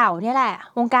การเก่าเนี่ยแหละ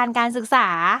วงการการศึกษา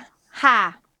ค่ะ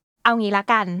เอางี้ละ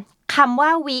กันคำว่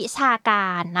าวิชากา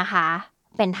รนะคะ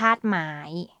เป็นธาตุไม้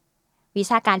วิ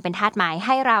ชาการเป็นธาตุไม้ใ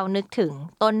ห้เรานึกถึง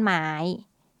ต้นไม้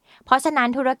เพราะฉะนั้น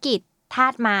ธุรกิจธา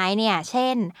ตุไม้เนี่ยเช่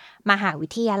นมหาวิ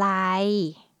ทยาลัย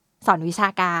สอนวิชา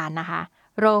การนะคะ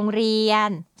โรงเรียน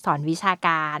สอนวิชาก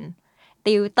าร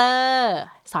ติวเตอร์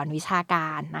สอนวิชากา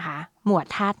รนะคะหมวด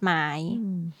ธาตุไม้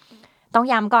ต้อง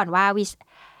ย้ำก่อนว่า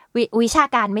วิชา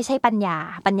การไม่ใช่ปัญญา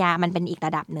มันเป็นอีกร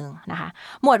ะดับหนึ่งนะคะ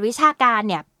หมวดวิชาการ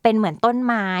เนี่ยเป็นเหมือนต้น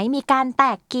ไม้มีการแต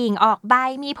กกิ่งออกใบ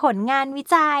มีผลงานวิ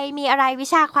จัยมีอะไรวิ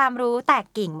ชาความรู้แตก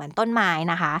กิ่งเหมือนต้นไม้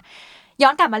นะคะย้อ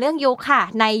นกลับมาเรื่องยุคค่ะ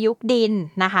ในยุคดิน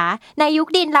นะคะในยุค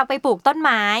ดินเราไปปลูกต้นไ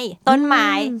ม้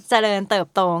เจริญเติบ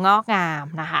โตงอกงาม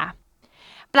นะคะ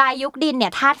ปลายยุคดินเนี่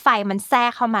ยธาตุไฟมันแทร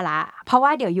กเข้ามาละเพราะว่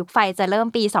าเดี๋ยวยุคไฟจะเริ่ม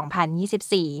ปี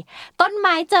2024ต้นไ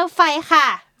ม้เจอไฟค่ะ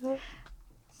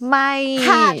ไม่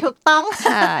ค่ะถูกต้องห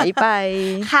ายไป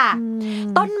ค่ะ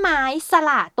ต้นไม้ส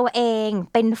ละตัวเอง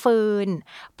เป็นฟืน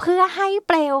เพื่อให้เ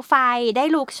ปลวไฟได้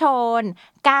ลุกโชน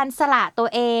การสละตัว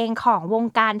เองของวง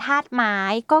การธาตุไม้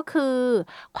ก็คือ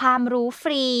ความรู้ฟ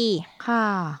รีค่ะ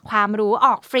ความรู้อ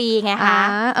อกฟรีไงคะ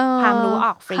ความรู้อ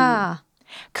อกฟรี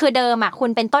คือเดิมอ่ะคุณ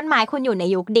เป็นต้นไม้คุณอยู่ใน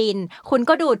ยุคดินคุณ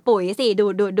ก็ดูดปุ๋ยสิดู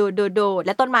ดแ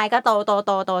ล้วต้นไม้ก็โ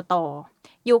ต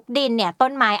ยุคดินเนี่ยต้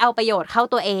นไม้เอาประโยชน์เข้า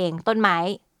ตัวเองต้นไม้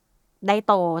ได้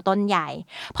โตต้นใหญ่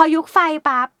พอยุคไฟ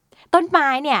ปั๊บต้นไม้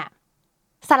เนี่ย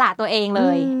สละตัวเองเล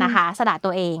ยนะคะสละตั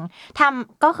วเองท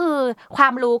ำก็คือควา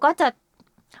มรู้ก็จะ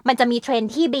มันจะมีเทรน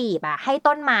ด์ที่บีบอ่ะให้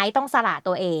ต้นไม้ต้องสละ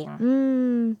ตัวเอง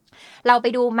เราไป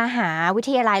ดูมหาวิ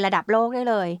ทยาลัยระดับโลกได้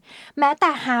เลยแม้แต่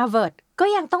Harvard ก็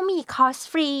ยังต้องมีคอร์ส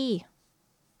ฟรี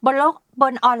บ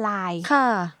นออนไลน์ค่ะ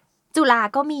จุฬา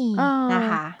ก็มีนะ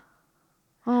คะ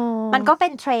มันก็เป็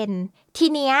นเทรนด์ที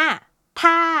เนี้ย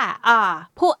ถ้า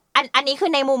ผู้อันนี้คื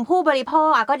อในมุมผู้บริโภค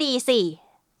ก็ดีสิ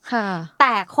ค่ะแ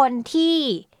ต่คนที่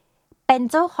เป็น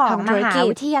เจ้าของมหา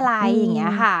วิทยาลัยอย่างเงี้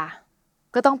ยค่ะ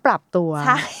ก็ต้องปรับตัวใ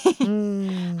ช่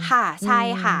ค่ะใช่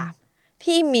ค่ะ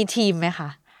พี่มีทีมไหมคะ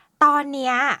ตอน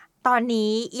นี้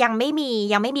ยังไม่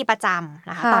มีประจำ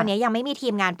นะคะตอนนี้ยังไม่มีที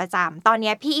มงานประจำตอน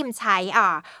นี้พี่อิมใช้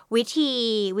วิ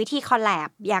ธีคอลแลบ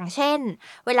อย่างเช่น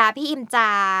เวลาพี่อิมจะ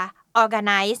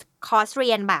organize คอร์สเรี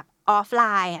ยนแบบออฟไล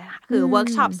น์คือเวิร์ก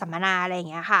ช็อปสัมมนาอะไรอย่าง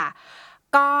เงี้ยค่ะ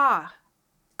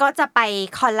ก็จะไป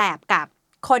คอลแลบกับ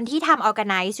คนที่ทำ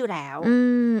organize อยู่แล้ว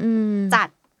จัด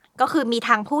ก็คือมีท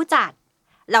างผู้จัด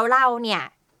แล้วเราเนี่ย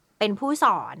เป็นผู้ส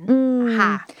อนค่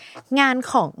ะงาน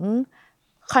ของ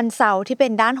คอนซัลท์ที่เป็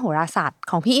นด้านโหราศาสตร์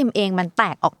ของพี่อิมเองมันแต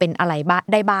กออกเป็นอะไร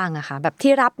ได้บ้างอะคะแบบ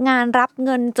ที่รับงานรับเ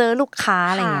งินเจอลูกค้า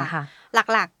อะไรอย่างเงี้ยค่ะ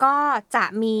หลักๆก็จะ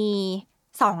มี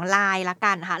2ลายละ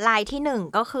กันค่ะลายที่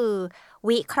1ก็คือ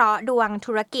วิเคราะห์ดวง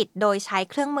ธุรกิจโดยใช้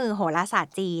เครื่องมือโหราศาสต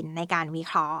ร์จีนในการวิเ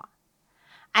คราะห์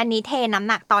อันนี้เทน้ำ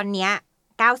หนักตอนเนี้ย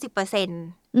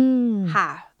 90% ค่ะ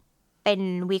เป็น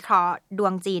วิเคราะห์ดว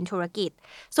งจีนธุรกิจ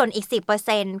ส่วนอีก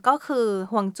 10% ก็คือ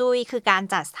ฮวงจุ้ยคือการ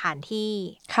จัดสถานที่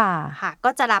ค่ะก็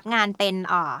จะรับงานเป็น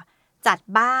จัด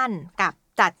บ้านกับ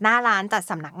จัดหน้าร้านจัด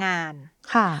สำนักงาน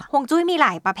ค่ะฮวงจุ้ยมีหล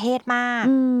ายประเภทมาก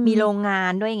มีโรงงา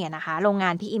นด้วยอย่างเงี้ยนะคะโรงงา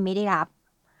นพี่อิมไม่ได้รับ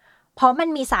เพราะมัน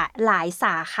มีหลายส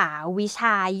าขาวิช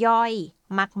าย่อย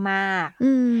มาก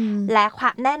ๆและ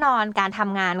แน่นอนการท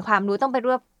ำงานความรู้ต้องเป็น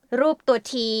รูปตัว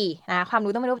ทีนะความ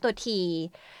รู้ต้องเป็นรูปตัวที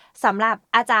สำหรับ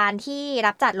อาจารย์ที่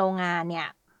รับจัดโรงงานเนี่ย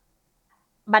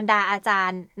บรรดาอาจาร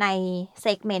ย์ในเซ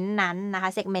กเมนต์นั้นนะคะ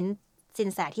เซกเมนต์สิน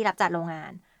แสที่รับจัดโรงงา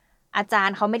นอาจาร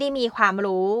ย์เขาไม่ได้มีความ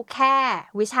รู้แค่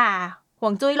วิชาฮ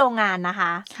วงจุ้ยโรงงานนะค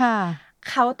ะค่ะ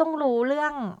เขาต้องรู้เรื่อ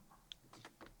ง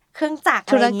เครื่องจักรอ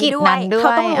ะไรอย่างนี้ด้วยเข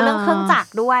าต้องรู้เรื่องเครื่องจักร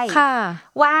ด้วย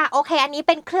ว่าโอเคอันนี้เ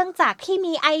ป็นเครื่องจักรที่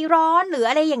มีไอร้อนหรือ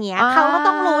อะไรอย่างเงี้ยเขาก็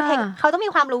ต้องรู้เขาต้องมี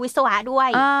ความรู้วิศวะด้วย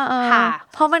ค่ะ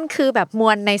เพราะมันคือแบบม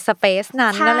วลในสเปซ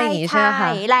นั้นอะไรอย่างงี้ใช่มั้ยคะ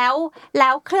แล้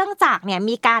วเครื่องจักรเนี่ย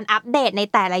มีการอัปเดตใน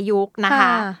แต่ละยุคนะค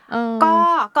ะ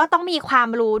ก็ต้องมีความ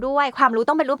รู้ด้วยความรู้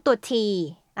ต้องเป็นรูปตัว T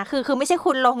นะคือไม่ใช่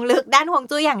คุณลงลึกด้านฮวง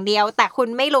จุ้ยอย่างเดียวแต่คุณ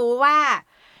ไม่รู้ว่า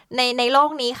ในโล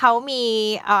กนี้เขามี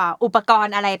อุปกร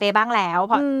ณ์อะไรไปบ้างแล้ว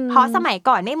เพราะสมัย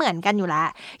ก่อนไม่เหมือนกันอยู่แล้ว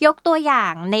ยกตัวอย่า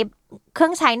งในเครื่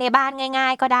องใช้ในบ้านง่า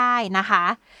ยๆก็ได้นะคะ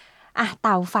เต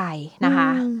าไฟนะคะ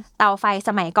เตาไฟส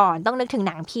มัยก่อนต้องนึกถึงห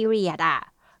นังพีเรียด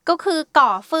ก็คือก่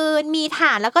อฟืนมีถ่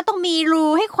านแล้วก็ต้องมีรู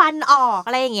ให้ควันออกอ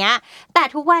ะไรอย่างเงี้ยแต่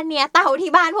ทุกวันนี้เตา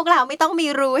ที่บ้านพวกเราไม่ต้องมี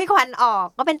รูให้ควันออก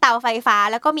ก็เป็นเตาไฟฟ้า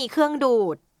แล้วก็มีเครื่องดู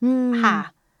ดค่ะ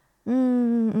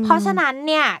เพราะฉะนั้น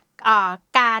เนี่ย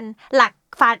การห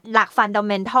ลักฟันดัมเ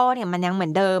มนทัลเนี่ยมันยังเหมือ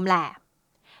นเดิมแหละ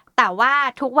แต่ว่า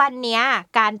ทุกวันนี้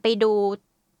การไปดู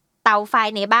เตาไฟ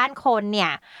ในบ้านคนเนี่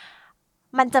ย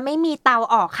มันจะไม่มีเตา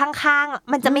ออกข้าง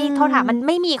ๆมันจะไม่โทษค่ะมันไ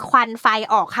ม่มีควันไฟ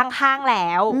ออกข้างๆแล้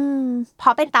วเพรา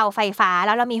ะเป็นเตาไฟฟ้าแ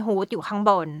ล้วเรามีฮูดอยู่ข้าง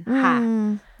บนค่ะ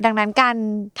ดังนั้นการ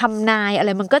ทำนายอะไร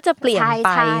มันก็จะเปลี่ยนไป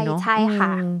เนาะใช่ค่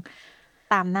ะ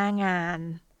ตามหน้างาน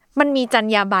มันมีจรร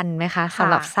ยาบรรณไหมคะสำ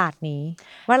หรับศาสตร์นี้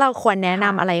ว่าเราควรแนะน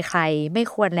ำอะไรใครไม่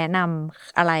ควรแนะน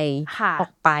ำอะไรออ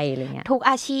กไปอะไรเงี้ยทุก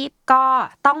อาชีพก็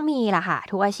ต้องมีล่ะค่ะ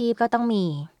ทุกอาชีพก็ต้องมี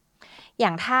อย่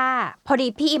างถ้าพอดี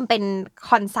พี่อิมเป็น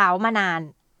คอนซัลท์มานาน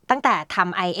ตั้งแต่ท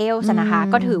ำ IELTS นะคะ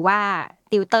ก็ถือว่า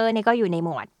ติวเตอร์นี่ก็อยู่ในหม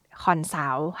วดคอนซั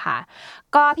ลท์ค่ะ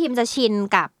ก็พี่อิมจะชิน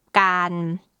กับการ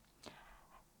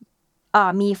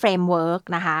มีเฟรมเวิร์ก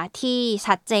นะคะที่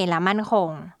ชัดเจนและมั่นคง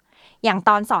อย่างต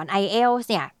อนสอน IELTS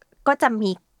เนี่ยก็จะ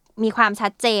มีความชั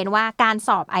ดเจนว่าการส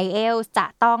อบ IELTS จะ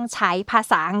ต้องใช้ภา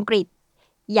ษาอังกฤษ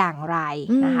อย่างไร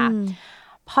นะคะ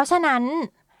เพราะฉะนั้น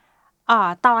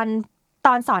ต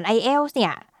อนสอน IELTS เ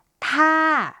นี่ย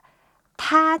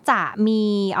ถ้าจะมี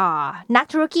นัก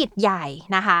ธุรกิจใหญ่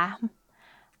นะคะ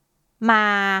มา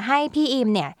ให้พี่อิม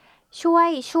เนี่ย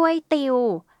ช่วยติว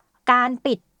ก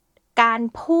าร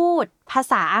พูดภา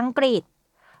ษาอังกฤษ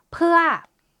เพื่อ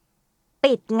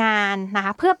ปิดงานนะค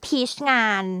ะเพื่อพีชงา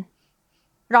น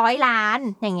100 ล้าน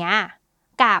อย่างเงี้ย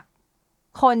กับ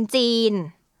คนจีน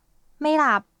ไม่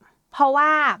รับเพราะว่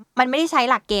ามันไม่ได้ใช้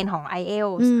หลักเกณฑ์ของ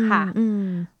IELTS ค่ะ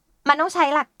มันต้องใช้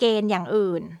หลักเกณฑ์อย่าง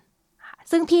อื่น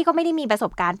ซึ่งพี่ก็ไม่ได้มีประส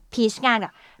บการณ์พีชงานอ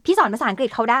ะพี่สอนภาษาอังกฤษ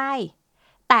เขาได้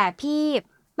แต่พี่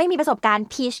ไม่มีประสบการณ์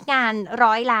พีชงาน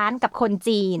100 ล้านกับคน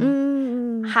จีน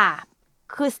ค่ะ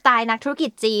คือสไตล์นักธุรกิ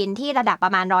จจีนที่ระดับปร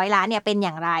ะมาณ100 ล้านเนี่ยเป็นอ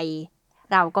ย่างไร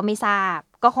เราก็ไม่ทราบ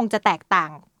ก็คงจะแตกต่า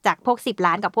งจากพวก10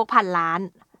 ล้านกับพวก1,000 ล้าน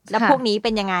แล้วพวกนี้เ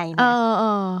ป็นยังไงเนี่ย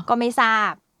ก็ไม่ทรา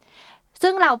บ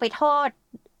ซึ่งเราไปโทษ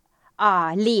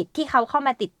ลีดที่เขาเข้าม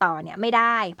าติดต่อเนี่ยไม่ไ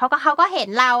ด้เพราะเขาก็เห็น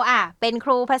เราเป็นค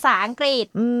รูภาษาอังกฤษ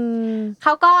เข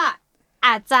าก็อ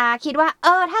าจจะคิดว่า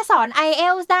ถ้าสอน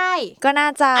IELTS ได้ก็น่า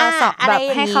จะสอบแบบ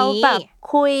ให้เขาแบบ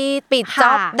คุยปิดจ็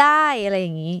อบได้อะไรอ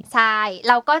ย่างนี้ใช่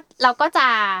เราก็จะ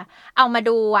เอามา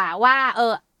ดูว่า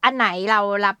อันไหน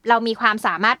เรามีความส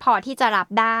ามารถพอที่จะรับ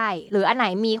ได้หรืออันไหน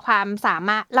มีความสาม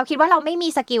ารถเราคิดว่าเราไม่มี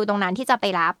สกิลตรงนั้นที่จะไป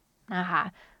รับนะคะ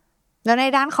แล้วใน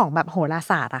ด้านของแบบโหรา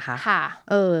ศาสตร์อะคะค่ะ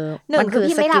มันคือ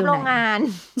พี่ไม่รับโรงงาน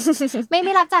ไ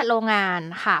ม่รับจัดโรงงาน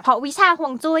ค่ะเพราะวิชาฮว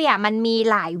งจุ้ยมันมี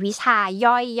หลายวิชา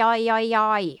ย่อ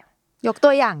ยยกตั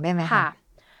วอย่างได้ไหมคะ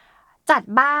จัด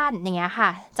บ้านอย่างเงี้ยค่ะ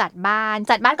จัดบ้า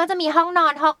นก็จะมีห้องนอ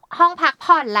นห้องพัก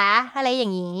ผ่อนละอะไรอย่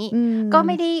างนี้ก็ไ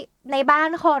ม่ได้ในบ้าน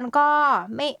คนก็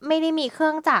ไม่ได้มีเครื่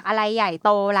องจักรอะไรใหญ่โต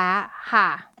ละค่ะ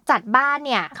จัดบ้านเ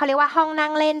นี่ยเขาเรียกว่าห้องนั่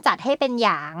งเล่นจัดให้เป็นหย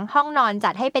างห้องนอน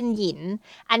จัดให้เป็นหยิน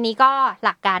อันนี้ก็ห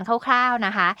ลักการคร่าวๆน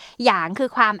ะคะหยางคือ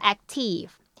ความแอคทีฟ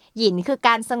หยินคือก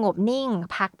ารสงบนิ่ง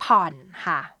พักผ่อน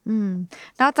ค่ะ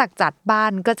นอกจากจัดบ้า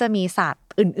นก็จะมีศาสตร์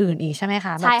อื่นๆอีกใช่ไหมค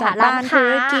ะใช่ค่ะร้านค้า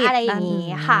อะไรอย่างนี้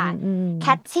ค่ะแค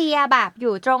ชเชียร์แบบอ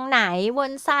ยู่ตรงไหนว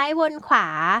นซ้ายวนขวา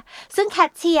ซึ่งแค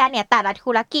ชเชียร์เนี่ยแต่ละ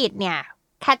ธุรกิจเนี่ย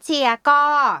แคชเชียร์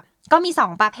ก็มี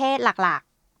2ประเภทหลัก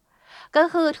ๆก็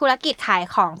คือธุรกิจขาย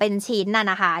ของเป็นชิ้นน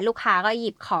ะคะลูกค้าก็ห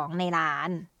ยิบของในร้าน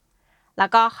แล้ว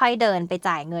ก็ค่อยเดินไป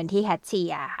จ่ายเงินที่แคชเชี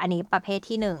ยร์อันนี้ประเภท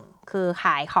ที่1คือข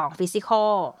ายของฟิสิคอ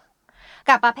ล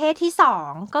กับประเภทที่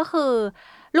2ก็คือ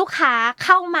ลูกค้าเ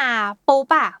ข้ามาปุ๊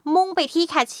บมุ่งไปที่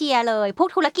แคชเชียร์เลยพวก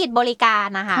ธุรกิจบริการ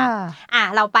นะคะ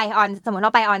เราไปสมมติเร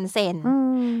าไปออนเซ็น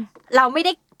เราไม่ไ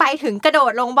ด้ไปถึงกระโด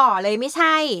ดลงบ่อเลยไม่ใ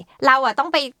ช่เราต้อง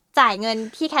ไปจ่ายเงิน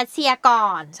ที่แคชเชียร์ก่อ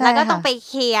นแล้วก็ต้องไปเ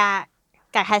คลียร์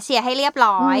กับแคชเชียร์ให้เรียบ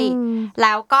ร้อยแ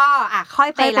ล้วก็ค่อย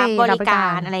ไปรับบริกา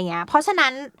รอะไรเงี้ยเพราะฉะนั้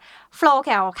นโฟลว์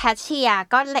กับแคชเชียร์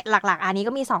ก็หลักๆอันนี้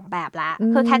ก็มี2แบบละ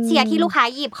คือแคชเชียร์ที่ลูกค้า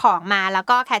หยิบของมาแล้ว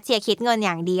ก็แคชเชียร์คิดเงินอ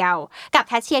ย่างเดียวกับ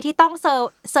แคชเชียร์ที่ต้องเ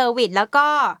ซอร์วิสแล้วก็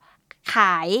ข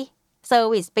ายเซอร์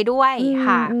วิสไปด้วย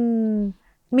ค่ะ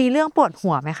มีเรื่องปวด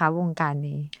หัวไหมคะวงการ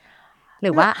นี้ห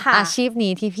รือว่าอาชีพ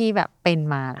นี้ที่พี่แบบเป็น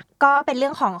มาก็เป็นเรื่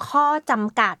องของข้อจ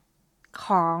ำกัดข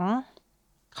อ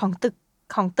งตึ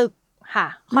กค่ะ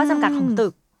ข้อจำกัดของตึ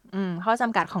กข้อจ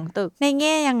ำกัดของตึกในแ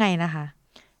ง่ยังไงนะคะ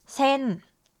เช่น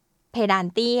เพดาน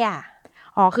เตี้ย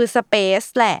คือสเปซ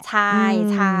แหละใช่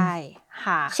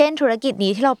ค่ะเช่นธุรกิจ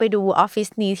นี้ที่เราไปดูออฟฟิศ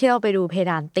นี้ที่เราไปดูเพ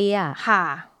ดานเตี้ยค่ะ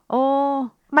โอ้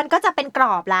มันก็จะเป็นกร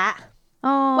อบละ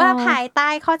ว่าภายใต้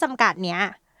ข้อจำกัดเนี้ย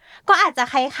ก็อาจจะ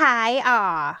คล้า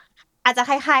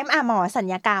ยๆหมอศัล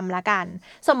ยกรรมละกัน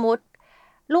สมมุติ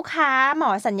ลูกค้าหมอ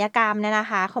ศัลยกรรมเนี่ยนะ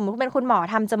คะสมมุติเป็นคุณหมอ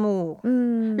ทำจมูก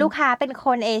ลูกค้าเป็นค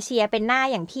นเอเชียเป็นหน้า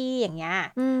อย่างพี่อย่างเงี้ย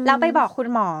เราไปบอกคุณ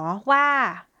หมอว่า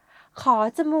ขอ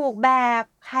จมูกแบบ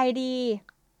ใครดี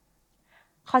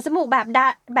ขอจมูกแบ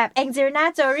บแองเจลิน่า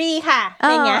โจลี่ค่ะอะไ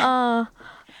รเงี้ย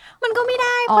มันก็ไม่ไ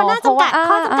ด้เพราะข้อจำ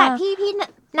กัดพี่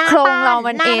หน้าบ้า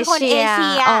นหน้าคนเอเชี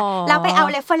ยเราไปเอา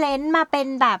เรฟเฟอเรนซ์มาเป็น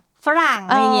แบบฝรั่ง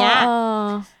อะไรเงี้ย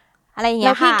อะไรอย่างเ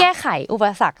งี้ยแล้วพี่แก้ไขอุป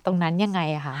สรรคตรงนั้นยังไง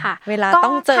อะคะเวลาต้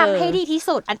องเจอทำให้ดีที่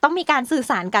สุดต้องมีการสื่อ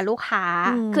สารกับลูกค้า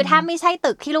คือถ้าไม่ใช่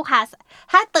ตึกที่ลูกค้า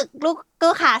ถ้าตึก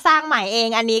ลูกค้าสร้างใหม่เอง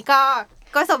อันนี้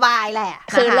ก็สบายแหละ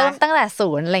คือเริ่มตั้งแต่ศู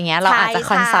นย์อะไรเงี้ยเราอาจจะ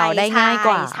คอนซัลท์ได้ง่ายก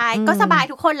ว่าใช่ก็สบาย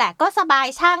ทุกคนแหละก็สบาย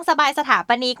ช่างสบายสถาป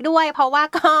นิกด้วยเพราะว่า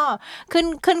ก็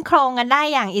ขึ้นโครงกันได้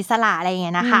อย่างอิสระอะไรอย่างเ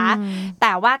งี้ยนะคะแ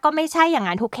ต่ว่าก็ไม่ใช่อย่าง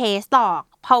นั้นทุกเคสหรอก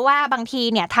เพราะว่าบางที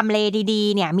เนี่ยทำเลดี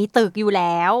ๆเนี่ยมีตึกอยู่แ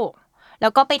ล้ว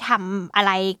ก็ไปทำอะไ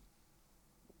ร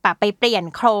แบบไปเปลี่ยน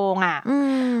โครง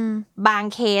บาง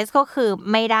เคสก็คือ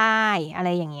ไม่ได้อะไร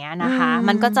อย่างเงี้ยนะคะ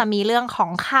มันก็จะมีเรื่องขอ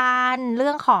งคานเรื่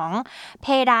องของเพ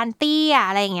ดานเตี้ย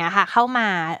อะไรอย่างเงี้ยค่ะเข้ามา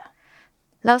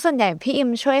แล้วส่วนใหญ่พี่อิม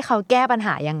ช่วยเขาแก้ปัญห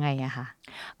ายังไงอะคะ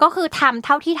ก็คือทำเ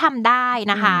ท่าที่ทำได้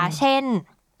นะคะเช่น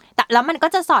แต่แล้วมันก็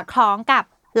จะสอดคล้องกับ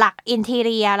หลักอินทีเ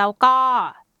รียแล้วก็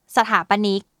สถาป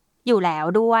นิกอยู่แล้ว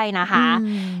ด้วยนะคะ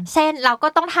เช่นเราก็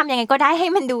ต้องทำยังไงก็ได้ให้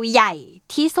มันดูใหญ่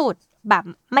ที่สุดแบบ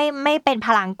ไม่เป็นพ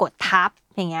ลังกดทับ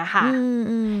อย่างเงี้ยค่ะ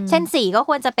เช่นสีก็ค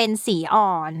วรจะเป็นสีอ่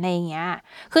อนอะไรอย่างเงี้ย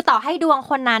คือต่อให้ดวง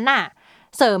คนนั้นน่ะ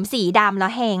เสริมสีดำแล้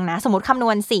วเฮงนะสมมติคำน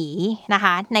วณสีนะค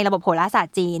ะในระบบโหราศาสต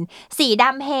ร์จีนสีด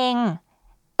ำเฮง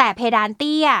แต่เพดานเ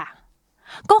ตี้ย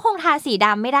ก็คงทาสีด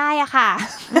ำไม่ได้อะค่ะ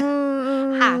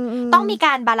ค่ะต้องมีก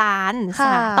ารบาลานซ์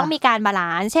ต้องมีการบาล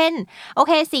านซ์เช่นโอเ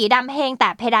คสีดำเฮงแต่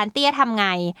เพดานเตี้ยทำไง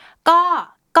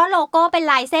ก็โลโก้เป็น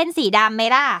ลายเส้นสีดำไหม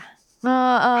ล่ะ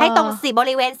ให้ตรงสีบ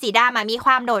ริเวณสีดำมีค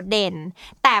วามโดดเด่น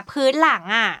แต่พื้นหลัง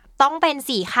ต้องเป็น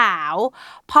สีขาว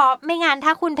เพราะไม่งั้นถ้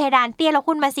าคุณเพดานเตี้ยแล้ว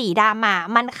คุณมาสีด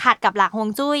ำมันขัดกับหลักฮวง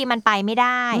จุ้ยมันไปไม่ไ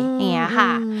ด้อย่างเงี้ยค่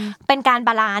ะเป็นการบ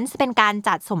าลานซ์เป็นการ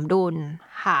จัดสมดุล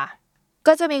ค่ะ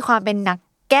ก็จะมีความเป็นนัก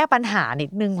แก้ปัญหานิ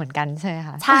ดนึงเหมือนกันใช่ไหมค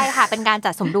ะใช่ค่ะเป็นการ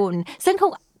จัดสมดุลซึ่ง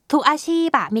ทุกอาชีพ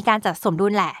มีการจัดสมดุ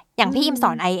ลแหละอย่างพี่อิมส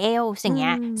อน IELTS อย่างเงี้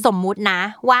ยสมมุตินะ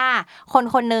ว่าค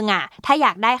นนึงถ้าอย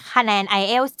ากได้คะแนน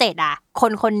IELTS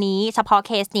 7คนนี้เฉพาะเ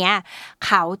คสเนี้ยเ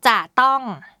ขา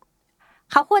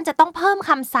ควรจะต้องเพิ่มค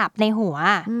ำศัพท์ในหัว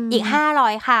อีก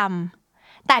500ค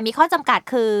ำแต่มีข้อจำกัด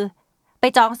คือไป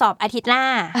จองสอบอาทิตย์หน้า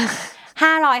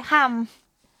500ค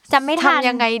ำจะไม่ทันทำ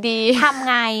ยังไงดีทำ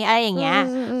ไงอะไรอย่างเงี้ย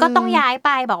ก็ต้องย้ายไป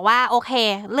บอกว่าโอเค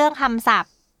เรื่องคำศัพ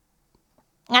ท์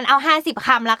งั้นเอา50ค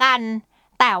ำละกัน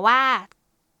แต่ว่า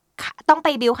ต้องไป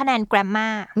บิวคะแนน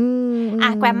grammar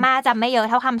grammar จะไม่เยอะ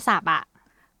เท่าคำศัพท์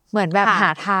เหมือนแบบหา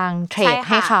ทางเทรด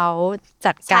ให้เขา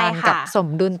จัดการกับสม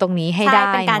ดุลตรงนี้ให้ได้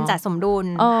เป็นการจัดสมดุล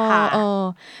ค่ะ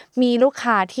มีลูก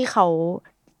ค้าที่เขา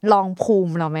ลองภู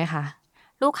มิเราไหมคะ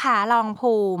ลูกค้าลอง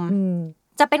ภูมิ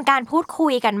จะเป็นการพูดคุ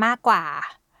ยกันมากกว่า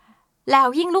แล้ว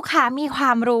ยิ่งลูกค้ามีคว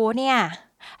ามรู้เนี่ย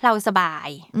เราสบาย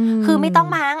คือไม่ต้อง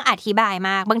มาอธิบาย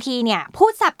มากบางทีเนี่ยพู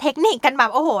ดศัพท์เทคนิคกันแบ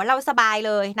บโอ้โหเราสบายเ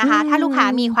ลยนะคะถ้าลูกค้า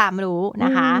มีความรู้น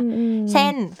ะคะเช่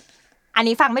นอัน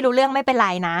นี้ฟังไม่รู้เรื่องไม่เป็นไร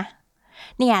นะ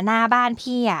เนี่ยหน้าบ้าน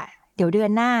พี่เดี๋ยวเดือ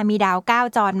นหน้ามีดาว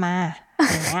9จรมา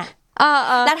อย่างเงี้ย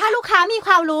แล้วถ้าลูกค้ามีค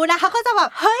วามรู้นะเขาก็จะแบบ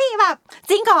เฮ้ยแบบ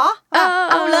จริงเหรอ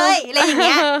เอาเลยอะไรอย่างเ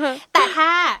งี้ยแต่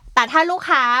ถ้าลูก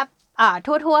ค้า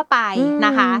ทั่วไปน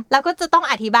ะคะเราก็จะต้อง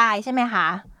อธิบายใช่ไหมคะ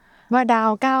ว่าดา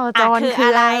ว9จรคือ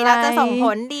อะไรเราจะส่งผ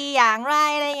ลดีอย่างไร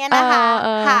อะไรเงี้ยนะคะ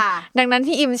ค่ะดังนั้น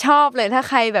พี่อิมชอบเลยถ้า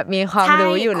ใครแบบมีความ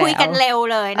รู้อยู่แล้วคุยกันเร็ว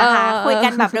เลยนะคะคุยกั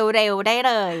นแบบเร็วๆได้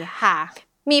เลยค่ะ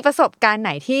มีประสบการณ์ไห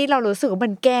นที่เรารู้สึกว่ามั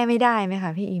นแก้ไม่ได้ไหมค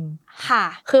ะพี่อิมค่ะ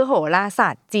คือโหราศา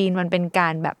สตร์จีนมันเป็นกา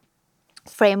รแบบ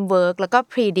เฟรมเวิร์กแล้วก็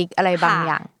พรีดิกอะไรบางอ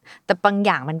ย่าง แต่บางอ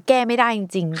ย่างมันแก้ไม่ได้จ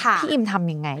ริง ค่ะ ๆพี่อิมท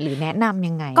ำยังไงหรือแนะนำ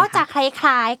ยังไง ก็จะค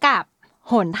ล้ายๆกับ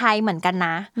โหนไทยเหมือนกันน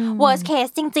ะ worst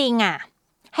case จริงๆอ่ะ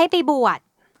ให้ไปบวช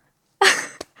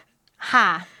ค่ะ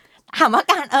ถามว่า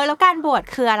การแล้วการบวช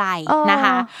คืออะไรนะค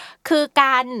ะคือก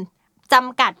ารจ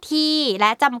ำกัดที่และ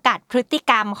จำกัดพฤติ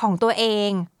กรรมของตัวเอง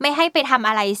ไม่ให้ไปทำ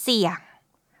อะไรเสี่ยง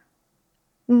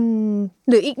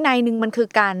หรืออีกในนึงมันคือ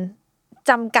การ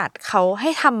จำกัดเขาให้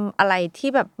ทำอะไรที่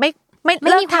แบบไม่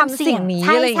มีความเสี่ยงนี้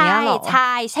อะไรอย่างเงี้ยหรอใ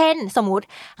ช่เช่นสมมุติ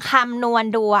คำนวณ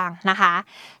ดวงนะคะ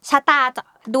ชะตา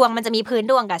ดวงมันจะมีพื้น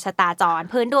ดวงกับชะตาจร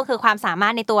พื้นดวงคือความสามา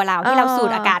รถในตัวเราที่เราสู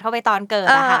ดอากาศเข้าไปตอนเกิด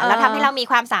นะคะแล้วทำให้เรามี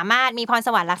ความสามารถมีพรส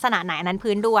วรรค์ลักษณะไหนนั้น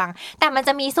พื้นดวงแต่มันจ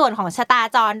ะมีส่วนของชะตา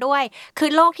จรด้วยคือ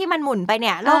โลกที่มันหมุนไปเ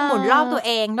นี่ยโลกหมุนรอบตัวเ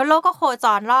องแล้วโลกก็โคจ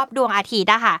รรอบดวงอาทิต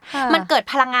ย์อะค่ะมันเกิด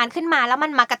พลังงานขึ้นมาแล้วมั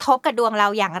นมากระทบกับดวงเรา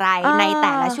อย่างไรในแ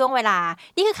ต่ละช่วงเวลา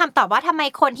นี่คือคำตอบว่าทำไม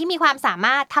คนที่มีความสาม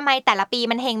ารถทำไมแต่ละปี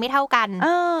มันเฮงไม่เท่ากัน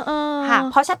ค่ะ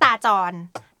เพราะชะตาจร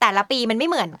แต่ละปีมันไม่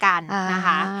เหมือนกันนะค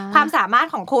ะความสามารถ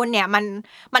ของคุณเนี่ย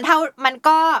มันเท่ามัน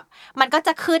ก็จ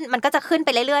ะขึ้นไป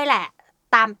เรื่อยๆแหละ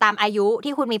ตามอายุ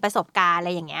ที่คุณมีประสบการณ์อะไ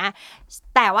รอย่างเงี้ย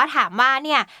แต่ว่าถามว่าเ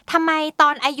นี่ยทำไมตอ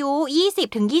นอายุ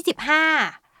20ถึง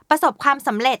25ประสบความส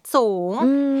ำเร็จสูง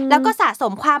แล้วก็สะส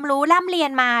มความรู้ร่ำเรีย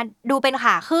นมาดูเป็นข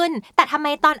าขึ้นแต่ทำไม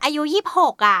ตอนอายุ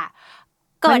26อ่ะ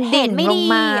เกิดเหตุไม่ดี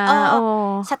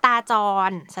ชะตาจ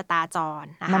ร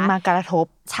นะคะมันมากระทบ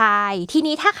ใช่ที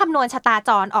นี้ถ้าคำนวณชะตาจ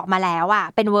รออกมาแล้วอ่ะ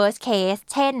เป็น worst case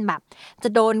เช่นแบบจะ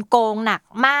โดนโกงหนัก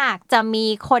มากจะมี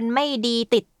คนไม่ดี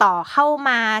ติดต่อเข้าม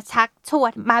าชักชว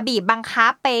นมาบีบบังคั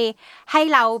บไปให้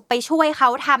เราไปช่วยเขา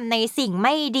ทำในสิ่งไ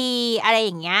ม่ดีอะไรอ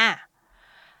ย่างเงี้ย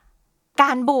ก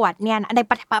ารบวชเนี่ยใน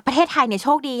ประเทศไทยเนี่ยโช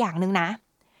คดีอย่างนึงนะ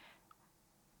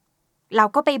เรา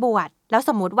ก็ไปบวชแล้วส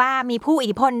มมุติว่ามีผู้อิท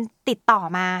ธิพลติดต่อ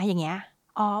มาอย่างเงี้ย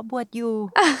บวชอยู่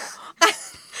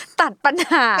ตัดปัญ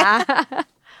หา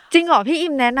จริงเหรอพี่อิ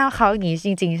มแนะนำเขาอย่างงี้จ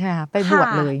ริงๆใช่ไหมคะไปบวช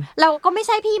เลยเราก็ไม่ใ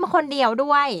ช่พี่มาคนเดียว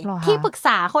ด้วยที่ปรึกษ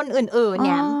าคนอื่นๆเ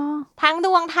นี่ยทั้งด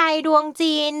วงไทยดวง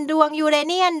จีนดวงยูเร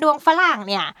เนียนดวงฝรั่ง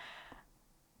เนี่ย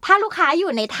ถ้าลูกค้าอ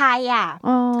ยู่ในไทยอ่ะ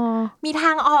มีท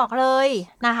างออกเลย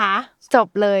นะคะจบ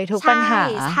เลยทุกปัญหา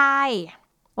ใช่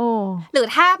หรือ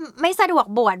ถ้าไม่สะดวก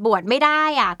บวชไม่ได้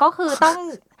อ่ะก็คือ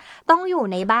ต้องอยู่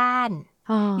ในบ้าน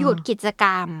หยุดกิจกร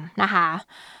รมนะคะ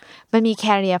มันมี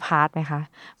career path ไหมคะ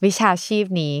วิชาชีพ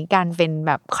นี้การเป็นแ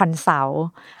บบคอนซัลท์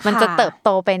มันจะเติบโต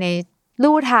ไปใน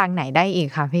ลู่ทางไหนได้อีก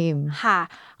คะพี่อิมค่ะ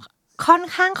ค่อน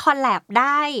ข้างคอลแลบไ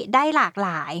ด้หลากหล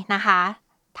ายนะคะ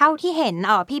เท่าที่เห็น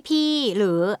พี่ๆห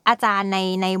รืออาจารย์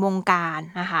ในวงการ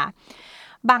นะคะ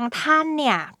บางท่านเ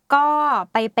นี่ยก็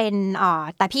ไปเป็น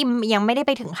แต่พี่ยังไม่ได้ไ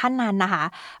ปถึงขั้นนั้นนะคะ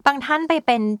บางท่านไปเ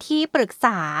ป็นที่ปรึกษ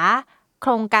าโค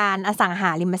รงการอสังหา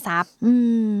ริมทรัพย์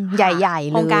ใหญ่ๆ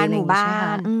เลยโครงการหมู่บ้า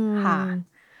นค่ะ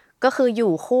ก็คืออ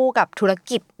ยู่คู่กับธุร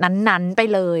กิจนั้นๆไป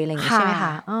เลยอะไรอย่างนี้ใช่ไหมค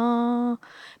ะ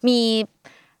มี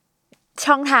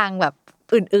ช่องทางแบบ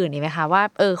อื่นๆอีกไหมคะว่า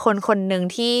คนนึง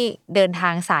ที่เดินทา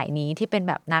งสายนี้ที่เป็น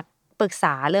แบบนักปรึกษ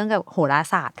าเรื่องกับโหรา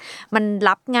ศาสตร์มัน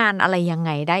รับงานอะไรยังไ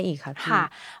งได้อีกคะค่ะ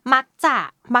มั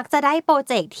กจะได้โปร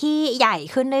เจกต์ที่ใหญ่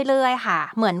ขึ้นเรื่อยๆค่ะ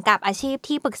เหมือนกับอาชีพ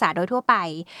ที่ปรึกษาโดยทั่วไป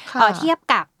เทียบ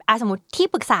กับสมมติที่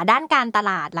ปรึกษาด้านการต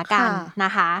ลาดละกันน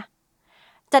ะคะ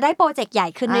จะได้โปรเจกต์ใหญ่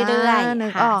ขึ้นเรื่อย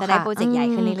ๆค่ะจะได้โปรเจกต์ใหญ่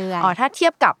ขึ้นเรื่อยๆถ้าเทีย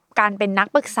บกับการเป็นนัก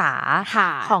ปรึกษา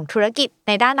ของธุรกิจใ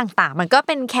นด้านต่างๆมันก็เ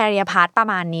ป็น career path ประ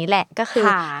มาณนี้แหละก็คือ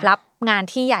รับงาน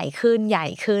ที่ใหญ่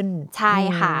ขึ้นใช่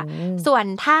ค่ะส่วน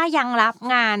ถ้ายังรับ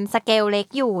งานสเกลเล็ก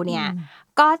อยู่เนี่ย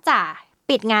ก็จะ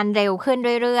ปิดงานเร็วขึ้น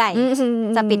เรื่อย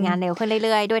ๆจะปิดงานเร็วขึ้นเ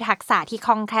รื่อยๆด้วยทักษะที่ค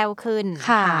ล่องแคล่วขึ้น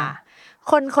ค่ะ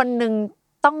คนนึง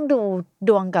ต้องดู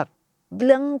ดวงกับเ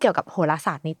รื่องเกี่ยวกับโหราศ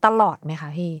าสตร์นี้ตลอดไหมคะ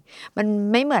พี่มัน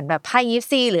ไม่เหมือนแบบไพ่ยิป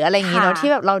ซีหรืออะไรอย่างงี้เนาะที่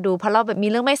แบบเราดูเพราะเราแบบมี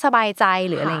เรื่องไม่สบายใจ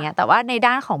หรืออะไรเงี้ยแต่ว่าใน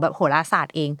ด้านของแบบโหราศาสต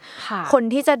ร์เองคน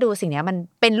ที่จะดูสิ่งนี้มัน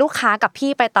เป็นลูกค้ากับ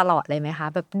พี่ไปตลอดเลยไหมคะ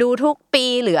แบบดูทุกปี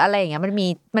หรืออะไรอย่างเงี้ยมัน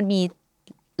มี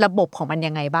ระบบของมัน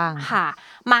ยังไงบ้างค่ะ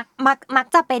มัก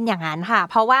จะเป็นอย่างนั้นค่ะ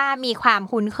เพราะว่ามีความ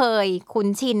คุ้นเคยคุ้น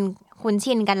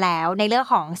ชินกันแล้วในเรื่อง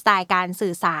ของสไตล์การ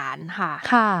สื่อสารค่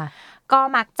ะก็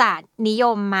มักจะนิย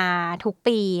มมาทุก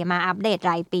ปีมาอัปเดต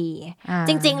รายปี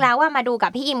จริงๆแล้วว่ามาดูกั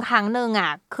บพี่อิมครั้งนึงอ่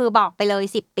ะคือบอกไปเลย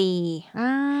10ปี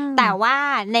แต่ว่า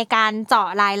ในการเจาะ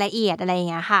รายละเอียดอะไรอย่าง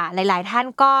เงี้ยค่ะหลายๆท่าน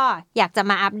ก็อยากจะ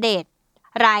มาอัปเดต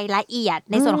รายละเอียด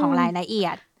ในส่วนของรายละเอีย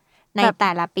ดในแ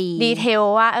ต่ละปีดีเทล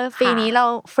ว่าปีนี้เรา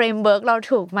เฟรมเวิร์กเรา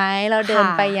ถูกไหมเราเดิน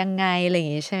ไปยังไงอะไรอย่า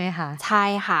งงี้ใช่ไหมคะใช่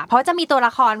ค่ะเพราะจะมีตัวล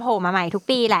ะครโผล่มาใหม่ทุก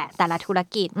ปีแหละแต่ละธุร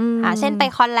กิจเช่นไป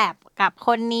คอลแลบกับค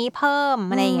นนี้เพิ่ม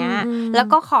อะไรอย่างเงี้ยแล้ว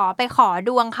ก็ขอด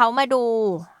วงเขามาดู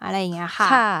อะไรอย่างเงี้ยค่ะ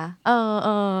ค่ะ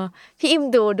พี่อิม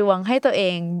ดูดวงให้ตัวเอ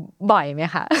งบ่อยไหม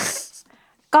คะ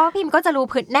ก็พิมก็จะรู้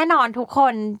แน่นอนทุกค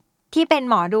น ที่เป็น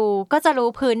หมอดูก็จะรู้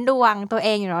พื้นดวงตัวเอ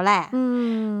งอยู่แล้วแหละ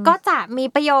ก็จะมี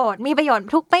ประโยชน์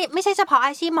ทุกไม่ใช่เฉพาะอ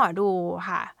าชีพหมอดู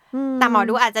ค่ะแต่หมอ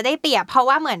ดูอาจจะได้เปรียบเพราะ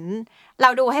ว่าเหมือนเรา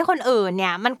ดูให้คนอื่นเนี่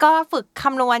ยมันก็ฝึกค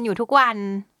ำนวณอยู่ทุกวัน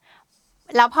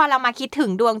แล้วพอเรามาคิดถึ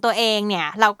งดวงตัวเองเนี่ย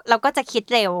เราก็จะคิด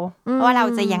เร็วว่าเรา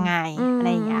จะยังไงอะไร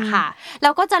อย่างเงี้ยค่ะเรา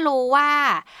ก็จะรู้ว่า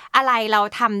อะไรเรา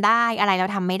ทำได้อะไรเรา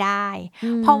ทำไม่ได้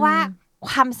เพราะว่าค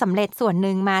วามสำเร็จส่วนห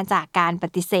นึ่งมาจากการป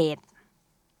ฏิเสธ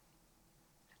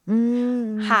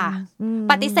ค่ะ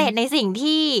ปฏิเสธในสิ่ง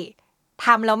ที่ท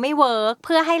ำแล้วไม่เวิร์กเ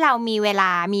พื่อให้เรามีเวล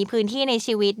ามีพื้นที่ใน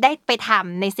ชีวิตได้ไปท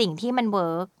ำในสิ่งที่มันเ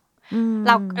วิร์ก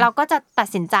เราก็จะตัด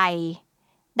สินใจ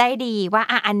ได้ดีว่า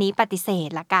อันนี้ปฏิเสธ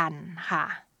ละกันค่ะ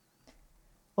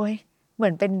โอ้ยเหมื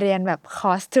อนเป็นเรียนแบบค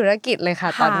อร์สธุรกิจเลยค่ะ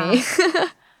ตอนนี้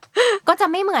ก็จะ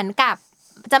ไม่เหมือน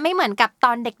กับต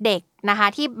อนเด็กๆนะคะ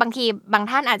ที่บางทีบาง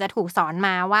ท่านอาจจะถูกสอนม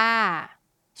าว่า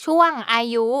ช่วงอา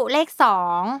ยุเลข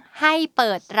2ให้เ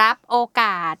ปิดรับโอก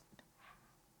าส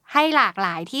ให้หลากหล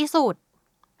ายที่สุด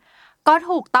ก็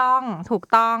ถูกต้อง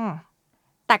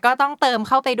แต่ก็ต้องเติมเ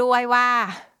ข้าไปด้วยว่า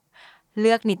เ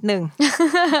ลือกนิดนึง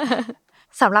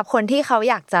สำหรับคนที่เขา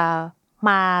อยากจะม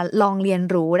าลองเรียน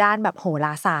รู้ด้านแบบโหร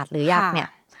าศาสตร์หรืออยากเนี่ย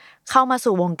เข้ามา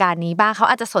สู่วงการนี้บ้างเขา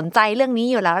อาจจะสนใจเรื่องนี้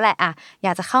อยู่แล้วแหละอ่ะอย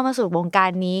ากจะเข้ามาสู่วงกา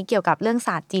รนี้เกี่ยวกับเรื่องศ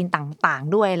าสตร์จีนต่าง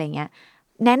ๆด้วยอะไรเงี้ย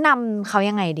แนะนำเขา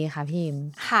ยังไงดีคะพี่อิม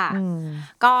ค่ะ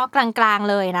ก็กลางๆ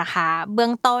เลยนะคะเบื้อ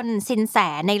งต้นสินแส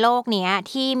ในโลกนี้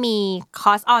ที่มีค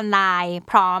อร์สออนไลน์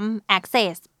พร้อม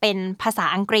access เป็นภาษา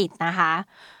อังกฤษนะคะ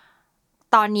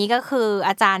ตอนนี้ก็คือ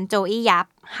อาจารย์โจอี้ยับ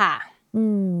ค่ะ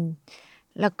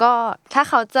แล้วก็ถ้า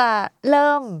เขาจะเ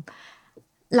ริ่ม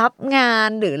รับงาน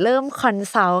หรือเริ่มคอน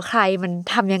ซัลท์ใครมัน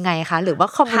ทำยังไงคะหรือว่า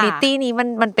คอมมูนิตี้นี้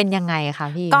มันเป็นยังไงคะ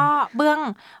พี่ก็เ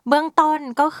บื้องต้น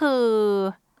ก็คื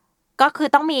อ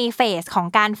ต้องมีเฟสของ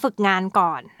การฝึกงาน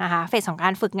ก่อนนะคะเฟสของกา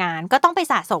รฝึกงานก็ต้องไป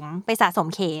สะสม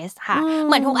เคสค่ะเ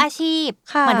หมือนทุกอาชีพ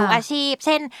เ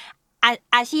ช่น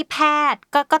อาชีพแพทย์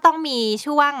ก็ต้องมี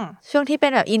ช่วงที่เป็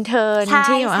นแบบอินเทิร์น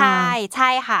ที่ใช่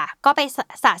ค่ะก็ไป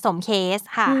สะสมเคส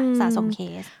ค่ะสะสมเค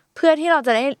สเพื่อที่เราจ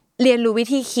ะได้เรียนรู้วิ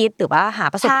ธีคิดหรือว่าหา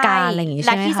ประสบการณ์อะไรอย่างงี้ใช่ไห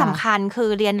มคะและที่สำคัญคือ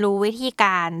เรียนรู้วิธีก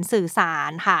ารสื่อสา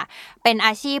รค่ะเป็นอ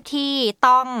าชีพที่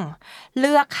ต้องเ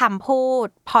ลือกคำพูด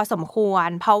พอสมควร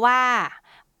เพราะว่า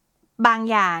บาง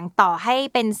อย่างต่อให้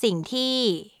เป็นสิ่งที่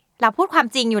เราพูดความ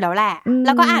จริงอยู่แล้วแหละแ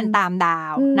ล้วก็อ่านตามดา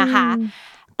วนะคะ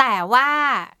แต่ว่า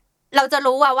เราจะ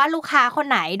รู้ว่าลูกค้าคน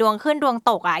ไหนดวงขึ้นดวง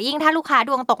ตกอ่ะยิ่งถ้าลูกค้า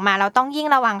ดวงตกมาเราต้องยิ่ง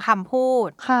ระวังคำพูด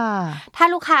ค่ะถ้า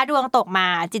ลูกค้าดวงตกมา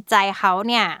จิตใจเขา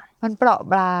เนี่ยมันเปราะ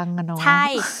บางอะเนาะใช่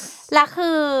แล้วคื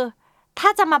อถ้า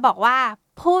จะมาบอกว่า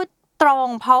พูดตรง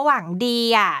เพราะหวังดี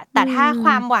อ่ะแต่ถ้าคว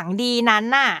ามหวังดีนั้น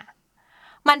น่ะ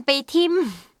มันไป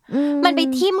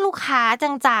ทิ่มลูกค้า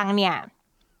จังๆเนี่ย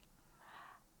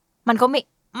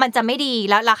มันจะไม่ดี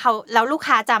แล้วลูก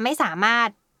ค้าจะไม่สามารถ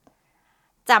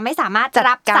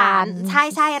รับสารใ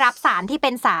ช่รับสารที่เป็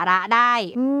นสาระได้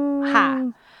ค่ะ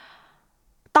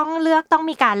ต้อง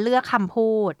มีการเลือกคำ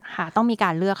พูดค่ะต้องมีกา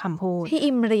รเลือกคำพูดพี่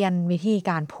อิมเรียนวิธี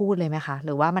การพูดเลยไหมคะห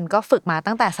รือว่ามันก็ฝึกมา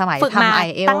ตั้งแต่สมัยทำ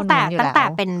IELTS ตั้งแต่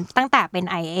เป็น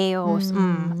IELTS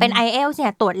เป็น IELTS เนี่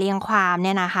ยตรวจเรียงความเ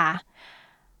นี่ยนะคะ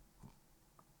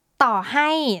ต่อให้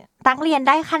นักเรียนไ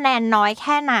ด้คะแนนน้อยแ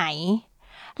ค่ไหน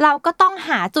เราก็ต้องห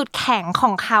าจุดแข็งข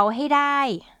องเขาให้ได้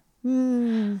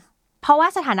เพราะว่า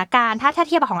สถานการณ์ถ้าเ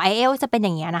ทียบกับของ IELTS จะเป็นอ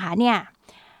ย่างเงี้ยนะคะเนี่ย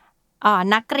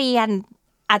นักเรียน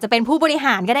อาจจะเป็นผู้บริห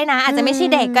ารก็ได้นะอาจจะไม่ใช่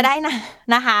เด็กก็ได้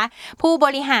นะคะผู้บ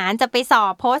ริหารจะไปสอ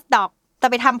บโพสต์ด็อกจะ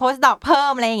ไปทำโพสต์ด็อกเพิ่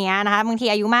มอะไรอย่างเงี้ยนะคะบางที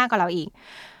อายุมากกว่าเราอีก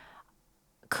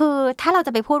คือถ้าเราจ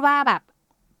ะไปพูดว่าแบบ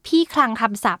พี่คลังค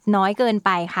ำศัพท์น้อยเกินไป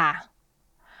ค่ะ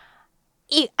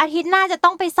อีกอาทิตย์หน้าจะต้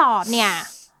องไปสอบเนี่ย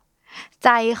ใจ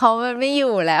เขามันไม่อ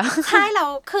ยู่แล้วใช่เร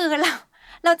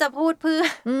าจะพูดเพื่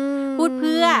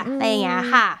ออะไรอย่างเงี้ย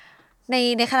ค่ะ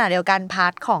ในขณะเดียวกันพา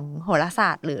ร์ทของโหราศ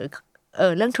าสตร์หรือ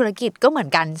เรื่องธุรกิจก็เหมือน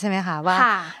กันใช่ไหมคะว่า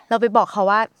เราไปบอกเขา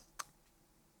ว่า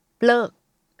เลิก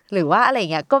หรือว่าอะไร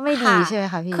เงี้ยก็ไม่ดีใช่ไหม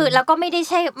คะพี่คือแล้วก็ไม่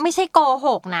ใช่โกห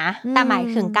กนะแต่หมาย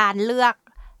ถึงการเลื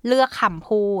อกคำ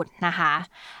พูดนะคะ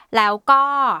แล้วก็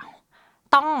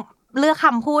ต้องเลือกค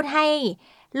ำพูดให้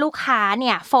ลูกค้าเ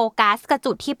นี่ยโฟกัสกับ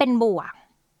จุดที่เป็นบวก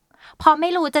พอไม่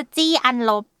รู้จะจี้อัน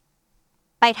ลบ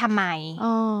ไปทำไม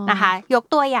นะคะยก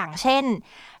ตัวอย่างเช่น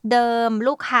เดิม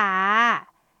ลูกค้า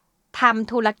ท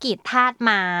ำธุรกิจธาตุไ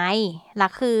ม้แล้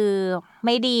วคือไ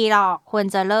ม่ดีหรอกควร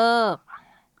จะเลิก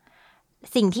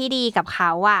สิ่งที่ดีกับเข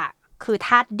าอ่ะคือธ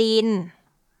าตุดิน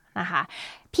นะคะ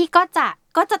พี่ก็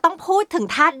จะต้องพูดถึง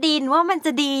ธาตุดินว่ามันจ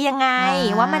ะดียังไงนะคะ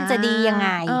ว่ามันจะ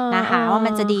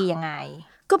ดียังไง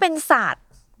ก็เป็นศาสตร์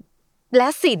และ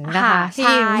ศิลป์นะคะ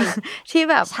ที่ที่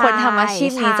แบบคนทำอาชี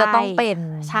พนี้จะต้องเป็น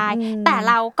ใช่แต่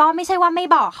เราก็ไม่ใช่ว่าไม่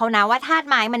บอกเขานะว่าธาตุ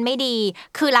ไม้มันไม่ดี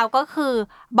คือเราก็คือ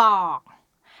บอก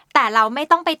แต่เราไม่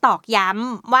ต้องไปตอกย้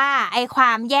ำว่าไอ้คว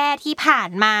ามแย่ที่ผ่าน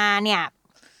มาเนี่ย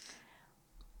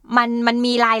มัน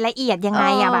มีรายละเอียดยังไง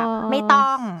อะแบบไม่ต้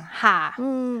องค่ะ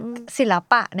ศิล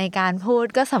ปะในการพูด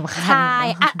ก็สำคัญใช่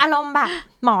อารมณ์แบบ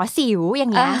หมอสิวอย่า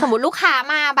งเงี้ยสมมุติลูกค้า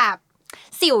มาแบบ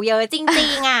สิวเยอะจริ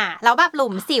งๆอ่ะแล้วแบบหลุ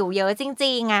มสิวเยอะจ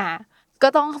ริงๆอ่ะก็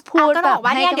ต้องพูดแบบว่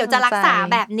าเนี่ยเดี๋ยวจะรักษา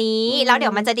แบบนี้แล้วเดี๋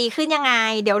ยวมันจะดีขึ้นยังไง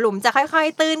เดี๋ยวหลุมจะค่อย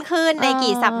ๆตื้นขึ้นใน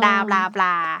กี่สัปดาห์บล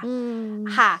า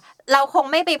ๆค่ะเราคง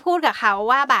ไม่ไปพูดกับเขา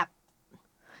ว่าแบบ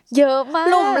เยอะมาก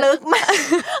หลุมลึกมาก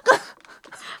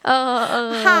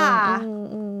ค่ะ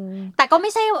แต่ก็ไ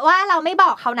ม่ใช่ว่าเราไม่บ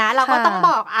อกเขานะเราก็ต้อง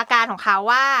บอกอาการของเขา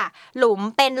ว่าหลุม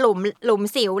เป็นหลุม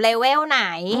สิวเลเวลไหน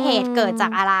เหตุเกิดจา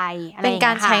กอะไรเป็นก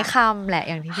ารใช้คำแหละ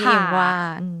อย่างที่พี่เอ็มว่า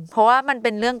เพราะว่ามันเ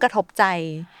ป็นเรื่องกระทบใจ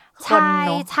คนเ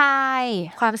นาะใช่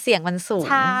ความเสี่ยงมันสูง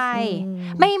ใช่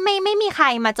ไม่มีใคร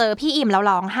มาเจอพี่อิ่มแล้ว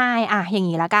ร้องไห้อ่ะอย่าง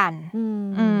นี้ละกัน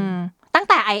ตั้ง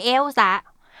แต่ IELTS ละ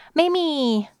ไม่มี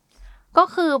ก็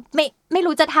คือไม่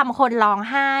รู้จะทำคนร้อง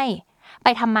ไห้ไป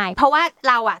ทำไมเพราะว่า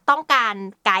เราอะต้องการ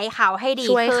ไกด์เขาให้ดี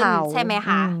ขึ้นใช่ไหมค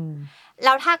ะแ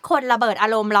ล้วถ้าคนระเบิดอา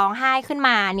รมณ์ร้องไห้ขึ้นม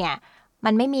าเนี่ยมั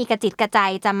นไม่มีกระจิตกระใจ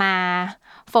จะมา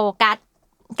โฟกัส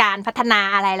การพัฒนา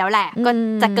อะไรแล้วแหละก็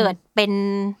จะเกิดเป็น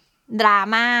ดรา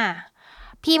ม่า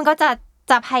พิมก็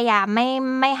จะพยายามไ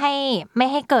ม่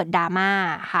ให้เกิดดราม่า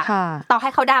ค่ะต่อให้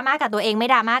เขาดราม่ากับตัวเองไม่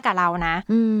ดราม่ากับเรานะ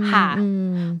ค่ะ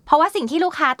เพราะว่าสิ่งที่ลู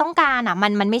กค้าต้องการอ่ะ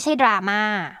มันไม่ใช่ดราม่า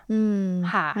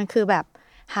ค่ะมันคือแบบ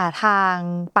หาทาง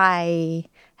ไป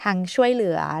ทางช่วยเห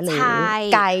ลือหรือ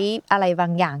ไกด์อะไรบา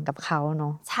งอย่างกับเขาเนา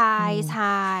ะใช่ใ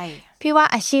ช่พี่ว่า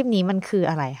อาชีพนี้มันคือ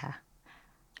อะไรคะ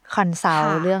คอนซัล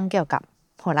ท์เรื่องเกี่ยวกับ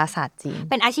โหราศาสตร์จีน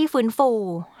เป็นอาชีพฟื้นฟู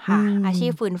ค่ะอาชี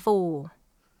พฟื้นฟู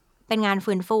เป็นงาน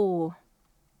ฟื้นฟู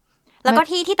แล้วก็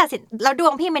ที่ตัดสินแล้วดว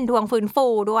งพี่เป็นดวงฟื้นฟู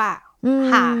ด้วย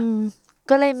ค่ะ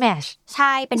ก็เลยแมทช์ใ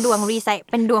ช่เป็นดวง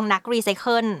เป็นดวงนักรีไซเ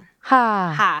คิล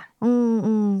ค่ะ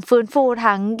ฟื้นฟู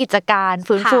ทั้งกิจการ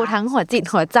ฟื้นฟูทั้งหัวจิต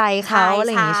หัวใจเขาอะไร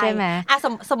อย่างนี้ใช่ไหม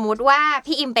สมมุติว่า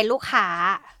พี่อิมเป็นลูกค้า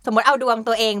สมมติเอาดวง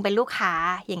ตัวเองเป็นลูกค้า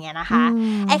อย่างเงี้ยนะคะ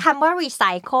ไอ้คำว่ารีไซ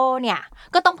เคิลเนี่ย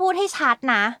ก็ต้องพูดให้ชัด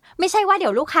นะไม่ใช่ว่าเดี๋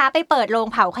ยวลูกค้าไปเปิดโรง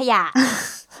เผาขยะ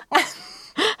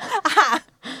ค่ะ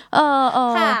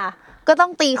ก็ต้อ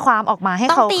งตีความออกมาให้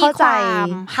เขาเข้าใจ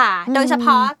ค่ะโดยเฉพ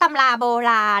าะตำราโบ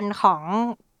ราณของ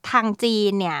ทางจี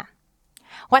นเนี่ย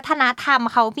วัฒนธรรม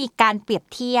เขามีการเปรียบ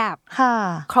เทียบ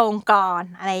โครงกล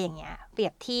อะไรอย่างเงี้ยเปรี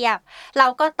ยบเทียบเรา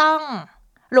ก็ต้อง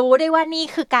รู้ด้วยว่านี่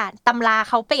คือการตำรา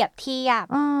เขาเปรียบเทียบ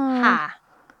ค่ะ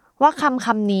ว่าค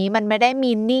ำนี้มันไม่ได้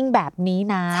มีนิ่งแบบนี้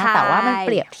นะแต่ว่ามันเป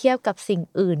รียบเทียบกับสิ่ง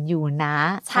อื่นอยู่นะ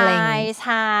อะไรอย่างงี้ใ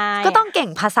ช่ก็ต้องเก่ง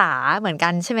ภาษาเหมือนกั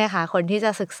นใช่ไหมคะคนที่จ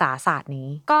ะศึกษาศาสตร์นี้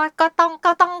ก็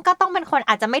ต้องเป็นคน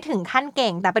อาจจะไม่ถึงขั้นเก่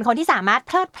งแต่เป็นคนที่สามารถเ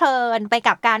พลิดเพลินไป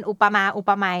กับการอุป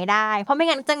มาได้เพราะไม่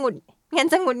งั้นจะหงุดห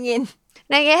งิด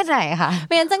ในแง่ไหนคะไ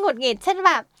ม่งั้นจะหงุดหงิดเช่นแ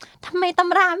บบทำไมต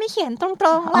ำราไม่เขียนตร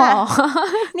งๆล่ะ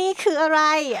นี่คืออะไร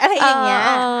อย่างเงี้ย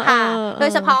ค่ะโด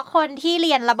ยเฉพาะคนที่เ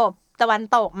รียนระบบตะวัน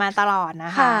ตกมาตลอดน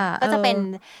ะคะก็จะเ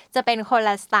ป็นคนล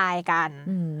ะสไตล์กัน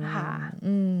ค่ะ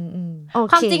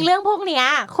ความจริงเรื่องพวกเนี้ย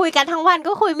คุยกันทั้งวัน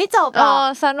ก็คุยไม่จบหรอก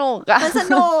สนุกอ่ะมันส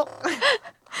นุก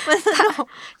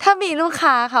ถ้ามีลูก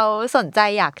ค้าเขาสนใจ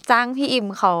อยากจ้างพี่อิม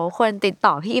เขาควรติด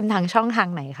ต่อพี่อิมทางช่องทาง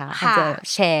ไหนคะจะ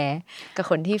แชร์กับ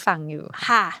คนที่ฟังอยู่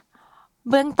ค่ะ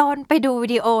เบื้องต้นไปดูวิ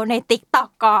ดีโอใน TikTok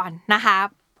ก่อนนะคะ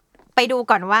ไปดู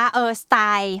ก่อนว่าสไ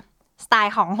ต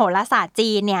ล์ของโหราศาสตร์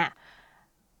จีนเนี่ย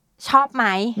ชอบไหม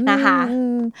นะคะ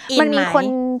มันมีคน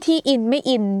ที่อินไม่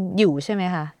อินอยู่ใช่ไหม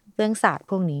คะเรื่องศาสตร์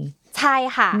พวกนี้ใช่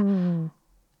ค่ะ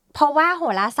เพราะว่าโห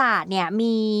ราศาสตร์เนี่ย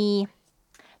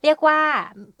เรียกว่า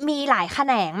มีหลายแข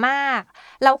นงมาก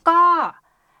แล้วก็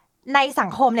ในสัง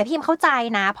คมเนี่ยพี่เข้าใจ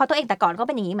นะเพราะตัวเองแต่ก่อนก็เ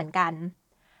ป็นอย่างนี้เหมือนกัน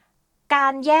กา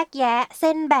รแยกแยะเ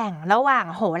ส้นแบ่งระหว่าง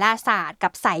โหราศาสตร์กั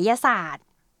บไสยศาสตร์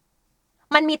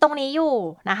มันมีตรงนี้อยู่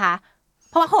นะคะ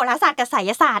เพราะว่าโหราศาสตร์กับไส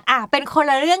ยศาสตร์เป็นคน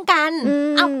ละเรื่องกัน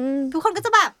ทุกคนก็จ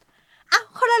ะแบบ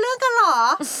คนละเรื่องกันหรอ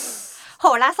โห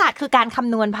ราศาสตร์คือการค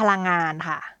ำนวณพลังงาน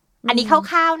ค่ะอันนี้ค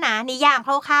ร่าวๆนะนิยามค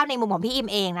ร่าวๆในมุมของพี่อิม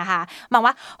เองนะคะมอง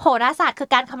ว่าโหราศาสตร์คือ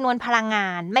การคำนวณพลังงา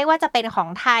นไม่ว่าจะเป็นของ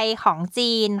ไทยของ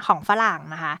จีนของฝรั่ง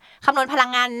นะคะคำนวณพลั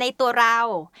งงานในตัวเรา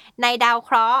ในดาวเค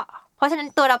ราะห์เพราะฉะนั้น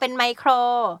ตัวเราเป็นไมโคร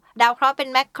ดาวเคราะห์เป็น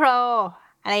แมคโคร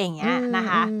อะไรอย่างเงี้ยนะค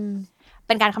ะเ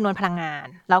ป็นการคำนวณพลังงาน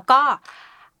แล้วก็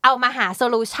เอามาหาโซ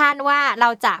ลูชันว่าเรา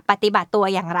จะปฏิบัติตัว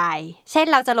อย่างไรเช่น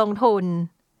เราจะลงทุน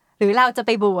หรือเราจะไ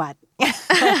ปบวช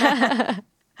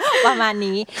ประมาณ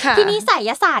นี้ที่นี่ไสย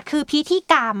ศาสตร์คือพิธี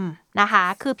กรรมนะคะ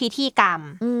คือพิธีกรรม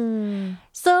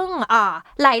ซึ่ง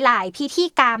หลายๆพิธี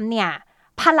กรรมเนี่ย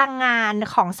พลังงาน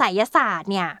ของไสยศาสตร์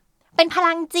เนี่ยเป็นพ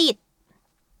ลังจิต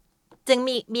จึง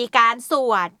มีการส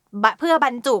วดเพื่อบร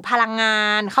รจุพลังงา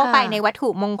นเข้าไปในวัตถุ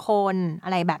มงคลอ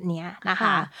ะไรแบบนี้นะค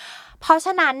ะเพราะฉ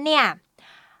ะนั้นเนี่ย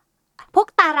พวก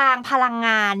ตารางพลังง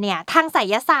านเนี่ยทางไส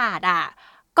ยศาสตร์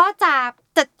ก็จะ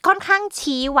ค่อนข้าง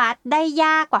ชี้วัดได้ย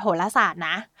ากกว่าโหราศาสตร์น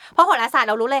ะเพราะโหราศาสตร์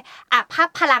เรารู้เลยภาพ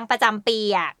พลังประจำปี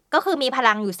ก็คือมีพ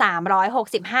ลังอยู่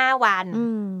365วัน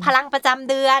พลังประจำ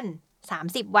เดือน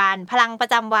30วันพลังประ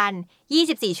จำวัน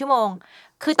24ชั่วโมง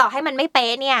คือต่อให้มันไม่เป๊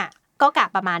ะเนี่ยก็กะ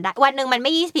ประมาณได้วันนึงมันไ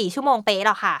ม่24ชั่วโมงเป๊ะห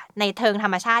รอกค่ะในเทิงธร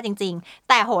รมชาติจริงๆ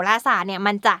แต่โหราศาสตร์เนี่ย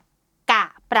มันจะกะ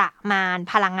ประมาณ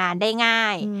พลังงานได้ง่า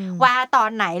ยว่าตอน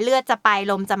ไหนเลือดจะไป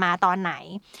ลมจะมาตอนไหน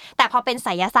แต่พอเป็นไส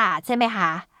ยศาสตร์ใช่ไหมค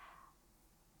ะ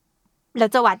แล้ว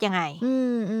จะวัดยังไง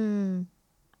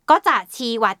ก็จะ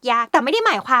ชี้วัดยากแต่ไม่ได้ห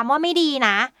มายความว่าไม่ดีน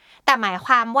ะแต่หมายค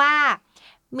วามว่า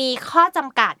มีข้อจ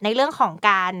ำกัดในเรื่องของ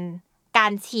กา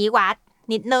รชี้วัด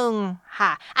นิดนึงค่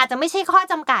ะอาจจะไม่ใช่ข้อ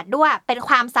จำกัดด้วยเป็นค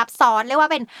วามซับซ้อนเรียกว่า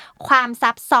เป็นความ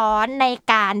ซับซ้อนใน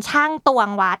การชั่งตวง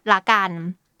วัดละกัน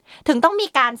ถึงต้องมี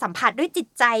การสัมผัสด้วยจิต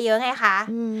ใจเยอะไงคะ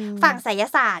ฝั่งไสย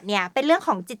ศาสตร์เนี่ยเป็นเรื่องข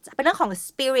องจิตเป็นเรื่องของส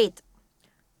ปิริต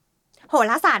โห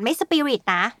ราศาสตร์ไม่สปิริต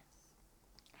นะ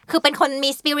คือเป็นคนมี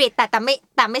สปิริตแ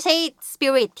ต่ไม่ใช่สปิ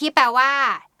ริตที่แปลว่า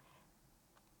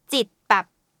จิตแบบ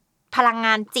พลังง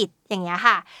านจิตอย่างเงี้ย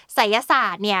ค่ะไสยศา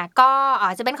สตร์เนี่ยก็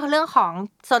จะเป็นเรื่องของ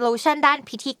โซลูชันด้าน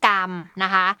พิธีกรรมน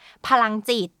ะคะพลัง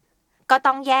จิตก็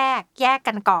ต้องแยก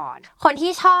กันก่อนคน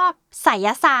ที่ชอบไสย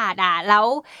ศาสตร์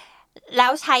แล้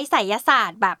วใช้ไสยศาส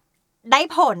ตร์แบบได้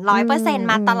ผล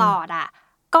 100% มาตลอด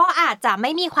ก็อาจจะไ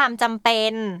ม่มีความจำเป็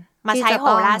นมาใช้โห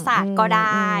ราศาสตร์ก็ไ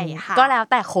ด้ค่ะก็แล้ว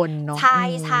แต่คนเนาะใช่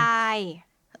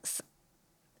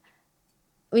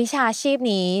วิชาชีพ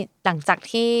นี้หลังจาก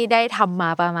ที่ได้ทำมา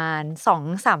ประมาณ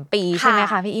 2-3 ปีใช่ไหม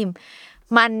คะพี่อิม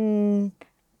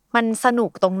มันสนุ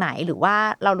กตรงไหนหรือว่า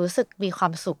เรารู้สึกมีควา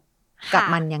มสุขกับ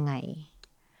มันยังไง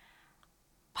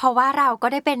เพราะว่าเราก็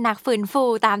ได้เป็นนักฟื้นฟู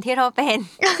ตามที่เราเป็น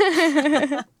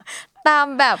ตาม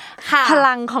แบบพ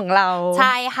ลังของเราใ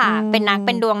ช่ค่ะเ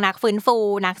ป็นดวงนักฟื้นฟู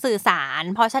นักสื่อสาร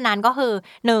เพราะฉะนั้นก็คือ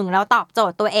1เราตอบโจ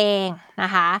ทย์ตัวเองน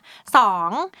ะคะ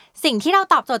2สิ่งที่เรา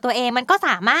ตอบโจทย์ตัวเองมันก็ส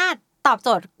ามารถตอบโจ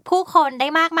ทย์ผู้คนได้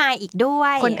มากมายอีกด้ว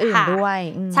ยคนอื่นด้วย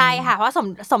ใช่ค่ะเพราะ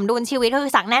สมดุลชีวิตคื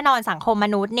อแน่นอนสังคมม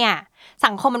นุษย์เนี่ย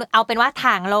สังคมมนุษย์เอาเป็นว่าท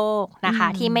างโลกนะคะ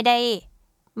ที่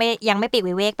ยังไม่ปิด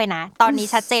วิเวกไปนะตอนนี้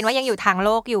ชัดเจนว่ายังอยู่ทางโล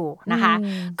กอยู่นะคะ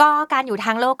ก็การอยู่ท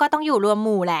างโลกก็ต้องอยู่รวมห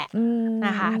มู่แหละน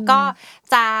ะคะก็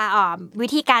จะวิ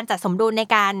ธีการจัดสมดุลใน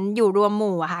การอยู่รวมห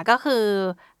มู่ค่ะก็คือ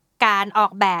การออ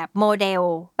กแบบโมเดล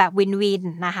แบบวินวิน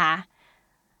นะคะ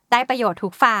ได้ประโยชน์ทุ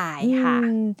กฝ่ายค่ะ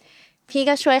พี่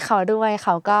ก็ช่วยเขาด้วยเข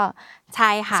าก็ใช่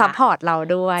ค่ะซัพพอร์ตเรา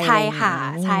ด้วยใช่ค่ะ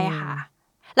ใช่ค่ะ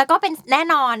แล้วก็เป็นแน่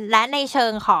นอนและในเชิ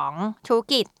งของธุร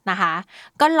กิจนะคะ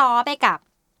ก็ล้อไปกับ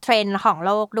เทรนด์ของโ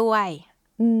ลกด้วย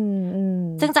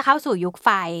ซึ่งจะเข้าสู่ยุคไฟ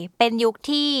เป็นยุค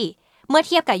ที่เมื่อเ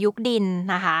ทียบกับยุคดิน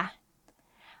นะคะ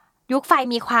ยุคไฟ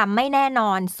มีความไม่แน่น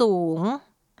อนสูง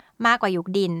มากกว่ายุค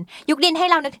ดินให้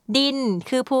เรานึกดิน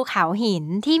คือภูเขาหิน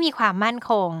ที่มีความมั่น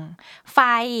คงไฟ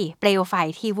เปลวไฟ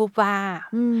ที่วูบว่า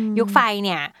ยุคไฟเ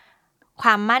นี่ยคว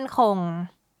ามมั่นคง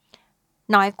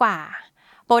น้อยกว่า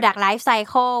Product Life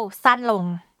Cycle สั้นลง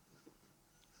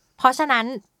เพราะฉะนั้น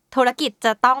ธุรกิจจ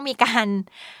ะต้องมีการ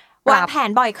วางแผน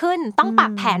บ่อยขึ้นต้องปรั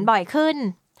บแผนบ่อยขึ้น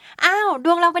อ้าวด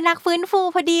วงเราเป็นนักฟื้นฟู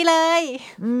พอดีเลย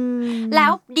แล้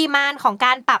วดีมานด์ของก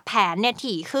ารปรับแผนเนี่ย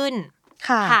ถี่ขึ้น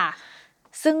ค่ะ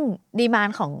ซึ่งดีมาน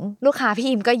ด์ของลูกค้าพี่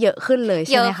อิมก็เยอะขึ้นเลยใ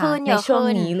ช่ไหมคะในช่วง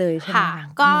นี้เลยใช่ไหม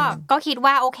ก็คิด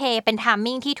ว่าโอเคเป็นไท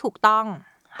มิ่งที่ถูกต้อง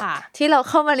ค่ะที่เรา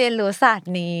เข้ามาเรียนรู้ศาสต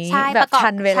ร์นี้แบบทั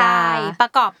นเวลาปร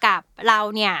ะกอบกับเรา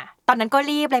เนี่ยตอนนั้นก็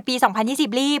รีบเลยปี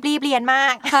2020รีบเรียนมา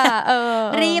กค่ะ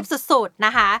รีบสุดๆน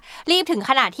ะคะรีบถึง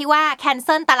ขนาดที่ว่าแคนเ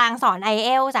ซิลตารางสอน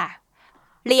IELTS จ้ะ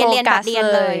เรียนแบบเรียน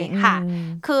เลยค่ะ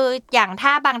คืออย่างถ้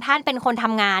าบางท่านเป็นคนท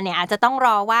ำงานเนี่ยอาจจะต้องร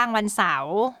อว่างวันเสา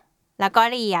ร์แล้วก็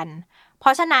เรียนเพร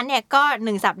าะฉะนั้นเนี่ยก็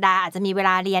1สัปดาห์อาจจะมีเวล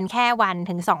าเรียนแค่วัน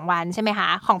ถึง2วันใช่ไหมคะ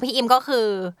ของพี่อิมก็คือ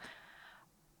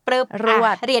รว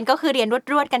ดเรียนก็คือเรียน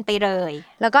รวดกันไปเลย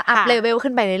แล้วก็อัพเลเวล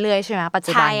ขึ้นไปเรื่อยๆใช่ไหมปัจ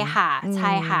จุบันใช่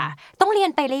ค่ะต้องเรีย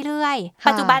นไปเรื่อยๆ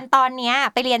ปัจจุบันตอนนี้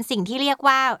ไปเรียนสิ่งที่เรียก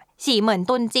ว่าฉีเหมิน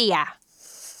ตุนเจี๋ย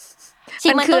ฉี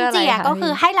เหมินตุนเจี๋ยก็คื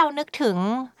อให้เรานึกถึง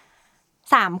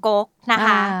3ก๊กนะค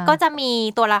ะก็จะมี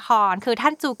ตัวละครคือท่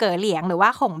านจูเก๋อเหลียงหรือว่า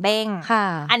ข่งเบ้ง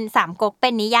อัน3ก๊กเป็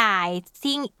นนิยาย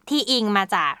ที่อิงมา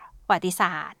จากประวัติศ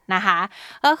าสตร์นะคะ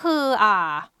ก็คือ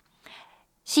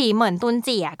ฉีเหมินตุนเ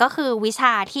จี๋ยก็คือวิช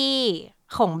าที่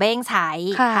ข่งเบ้งใช้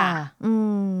ค่ะ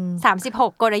36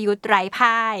กลยุทธ์ไร้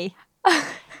พ่าย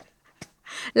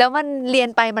แล้วมันเรียน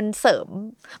ไปมันเสริ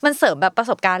มแบบประ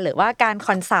สบการณ์หรือว่าการค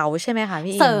อนซัลท์ใช่ไหมคะ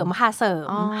พี่เสริมค่ะเสริม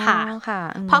ค่ะ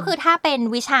เพราะคือถ้าเป็น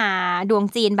วิชาดวง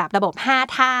จีนแบบระบบ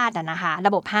5ธาตุนะคะร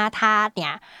ะบบ5ธาตุเ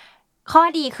นี่ยข้อ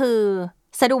ดีคือ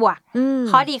สะดวก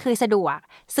ข้อดีคือสะดวก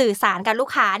สื่อสารกับลูก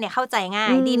ค้าเนี่ยเข้าใจง่า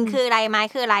ยดินคืออะไรไม้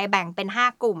คืออะไรแบ่งเป็น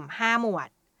5กลุ่ม5หมวด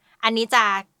อันนี้จะ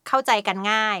เข้าใจกัน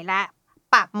ง่ายและ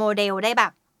ปรับโมเดลได้แบ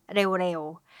บเร็ว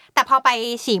ๆแต่พอไป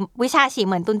วิชาฉี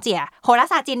เหมือนตุนเจี๋ยโหรา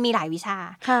ศาสตร์จีนมีหลายวิชา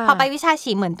พอไปวิชา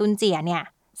ฉีเหมือนตุนเจี๋ยเนี่ย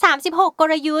36ก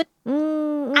ลยุทธ์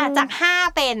จาก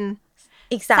5เป็น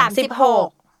อีก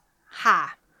36ค่ะ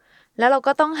แล้วเรา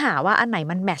ก็ต้องหาว่าอันไหน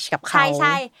มันแมทช์กับเขาใ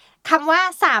ช่ๆคำว่า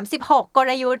36ก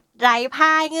ลยุทธ์ไร้พ่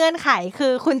ายเงื่อนไขคื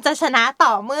อคุณจะชนะต่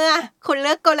อเมื่อคุณเ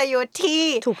ลือกกลยุทธ์ที่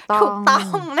ถูกต้อ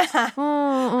งนะคะ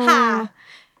ค่ะ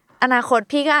อนาคต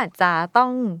พี่ก็อาจจะต้อ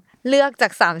งเลือกจา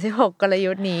ก36กล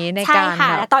ยุทธ์นี้ในการใช่ค่ะ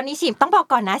ตอนนี้ฉีต้องบอก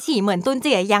ก่อนนะฉีเหมือนตุนเ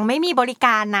จี๋ยยังไม่มีบริก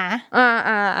ารนะ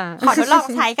ขอทดลอง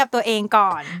ใช้กับตัวเองก่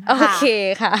อนโอเค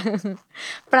ค่ะ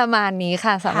ประมาณนี้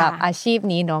ค่ะสำหรับอาชีพ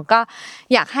นี้เนาะก็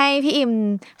อยากให้พี่อิม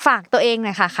ฝากตัวเองห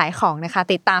น่อยค่ะขายของนะคะ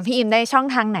ติดตามพี่อิมได้ช่อง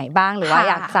ทางไหนบ้างหรือว่า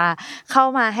อยากจะเข้า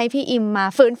มาให้พี่อิมมา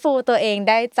ฟื้นฟูตัวเอง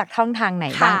ได้จากช่องทางไหน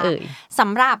บ้างเอ่ยส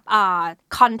ำหรับ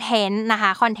คอนเทนต์นะค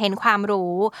ะคอนเทนต์ความ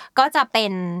รู้ก็จะเป็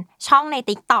นช่องใน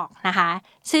TikTok นะคะ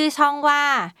ชื่อช่องว่า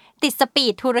ติดสปี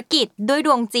ดธุรกิจด้วยด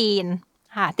วงจีน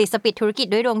ค่ะติดสปีดธุรกิจ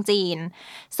ด้วยดวงจีน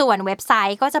ส่วนเว็บไซ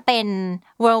ต์ก็จะเป็น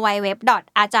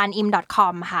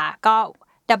www.ajarnim.com ค่ะก็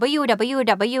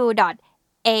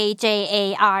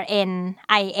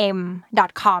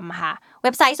www.ajarnim.com ค่ะเ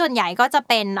ว็บไซต์ส่วนใหญ่ก็จะ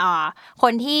เป็นค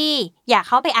นที่อยาก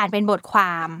เข้าไปอ่านเป็นบทคว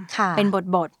ามเป็น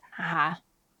บทนะคะ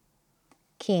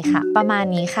โอเคค่ะประมาณ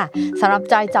นี้ค่ะสำหรับ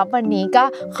จอยจ็อบวันนี้ก็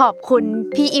ขอบคุณ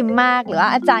พี่อิมมากหรือว่า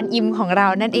อาจารย์อิมของเรา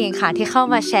นั่นเองค่ะที่เข้า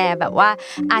มาแชร์แบบว่า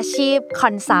อาชีพค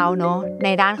อนซัลท์เนาะใน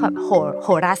ด้านของโห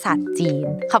ราศาสตร์จีน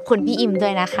ขอบคุณพี่อิมด้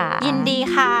วยนะคะยินดี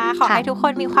ค่ะขอให้ทุกค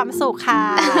นมีความสุขค่ะ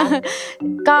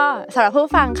ก็สำหรับผู้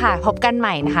ฟังค่ะพบกันให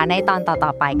ม่นะคะในตอนต่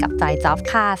อๆไปกับจอยจ็อบ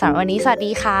ค่ะสำหรับวันนี้สวัส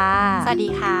ดีค่ะสวัสดี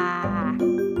ค่ะ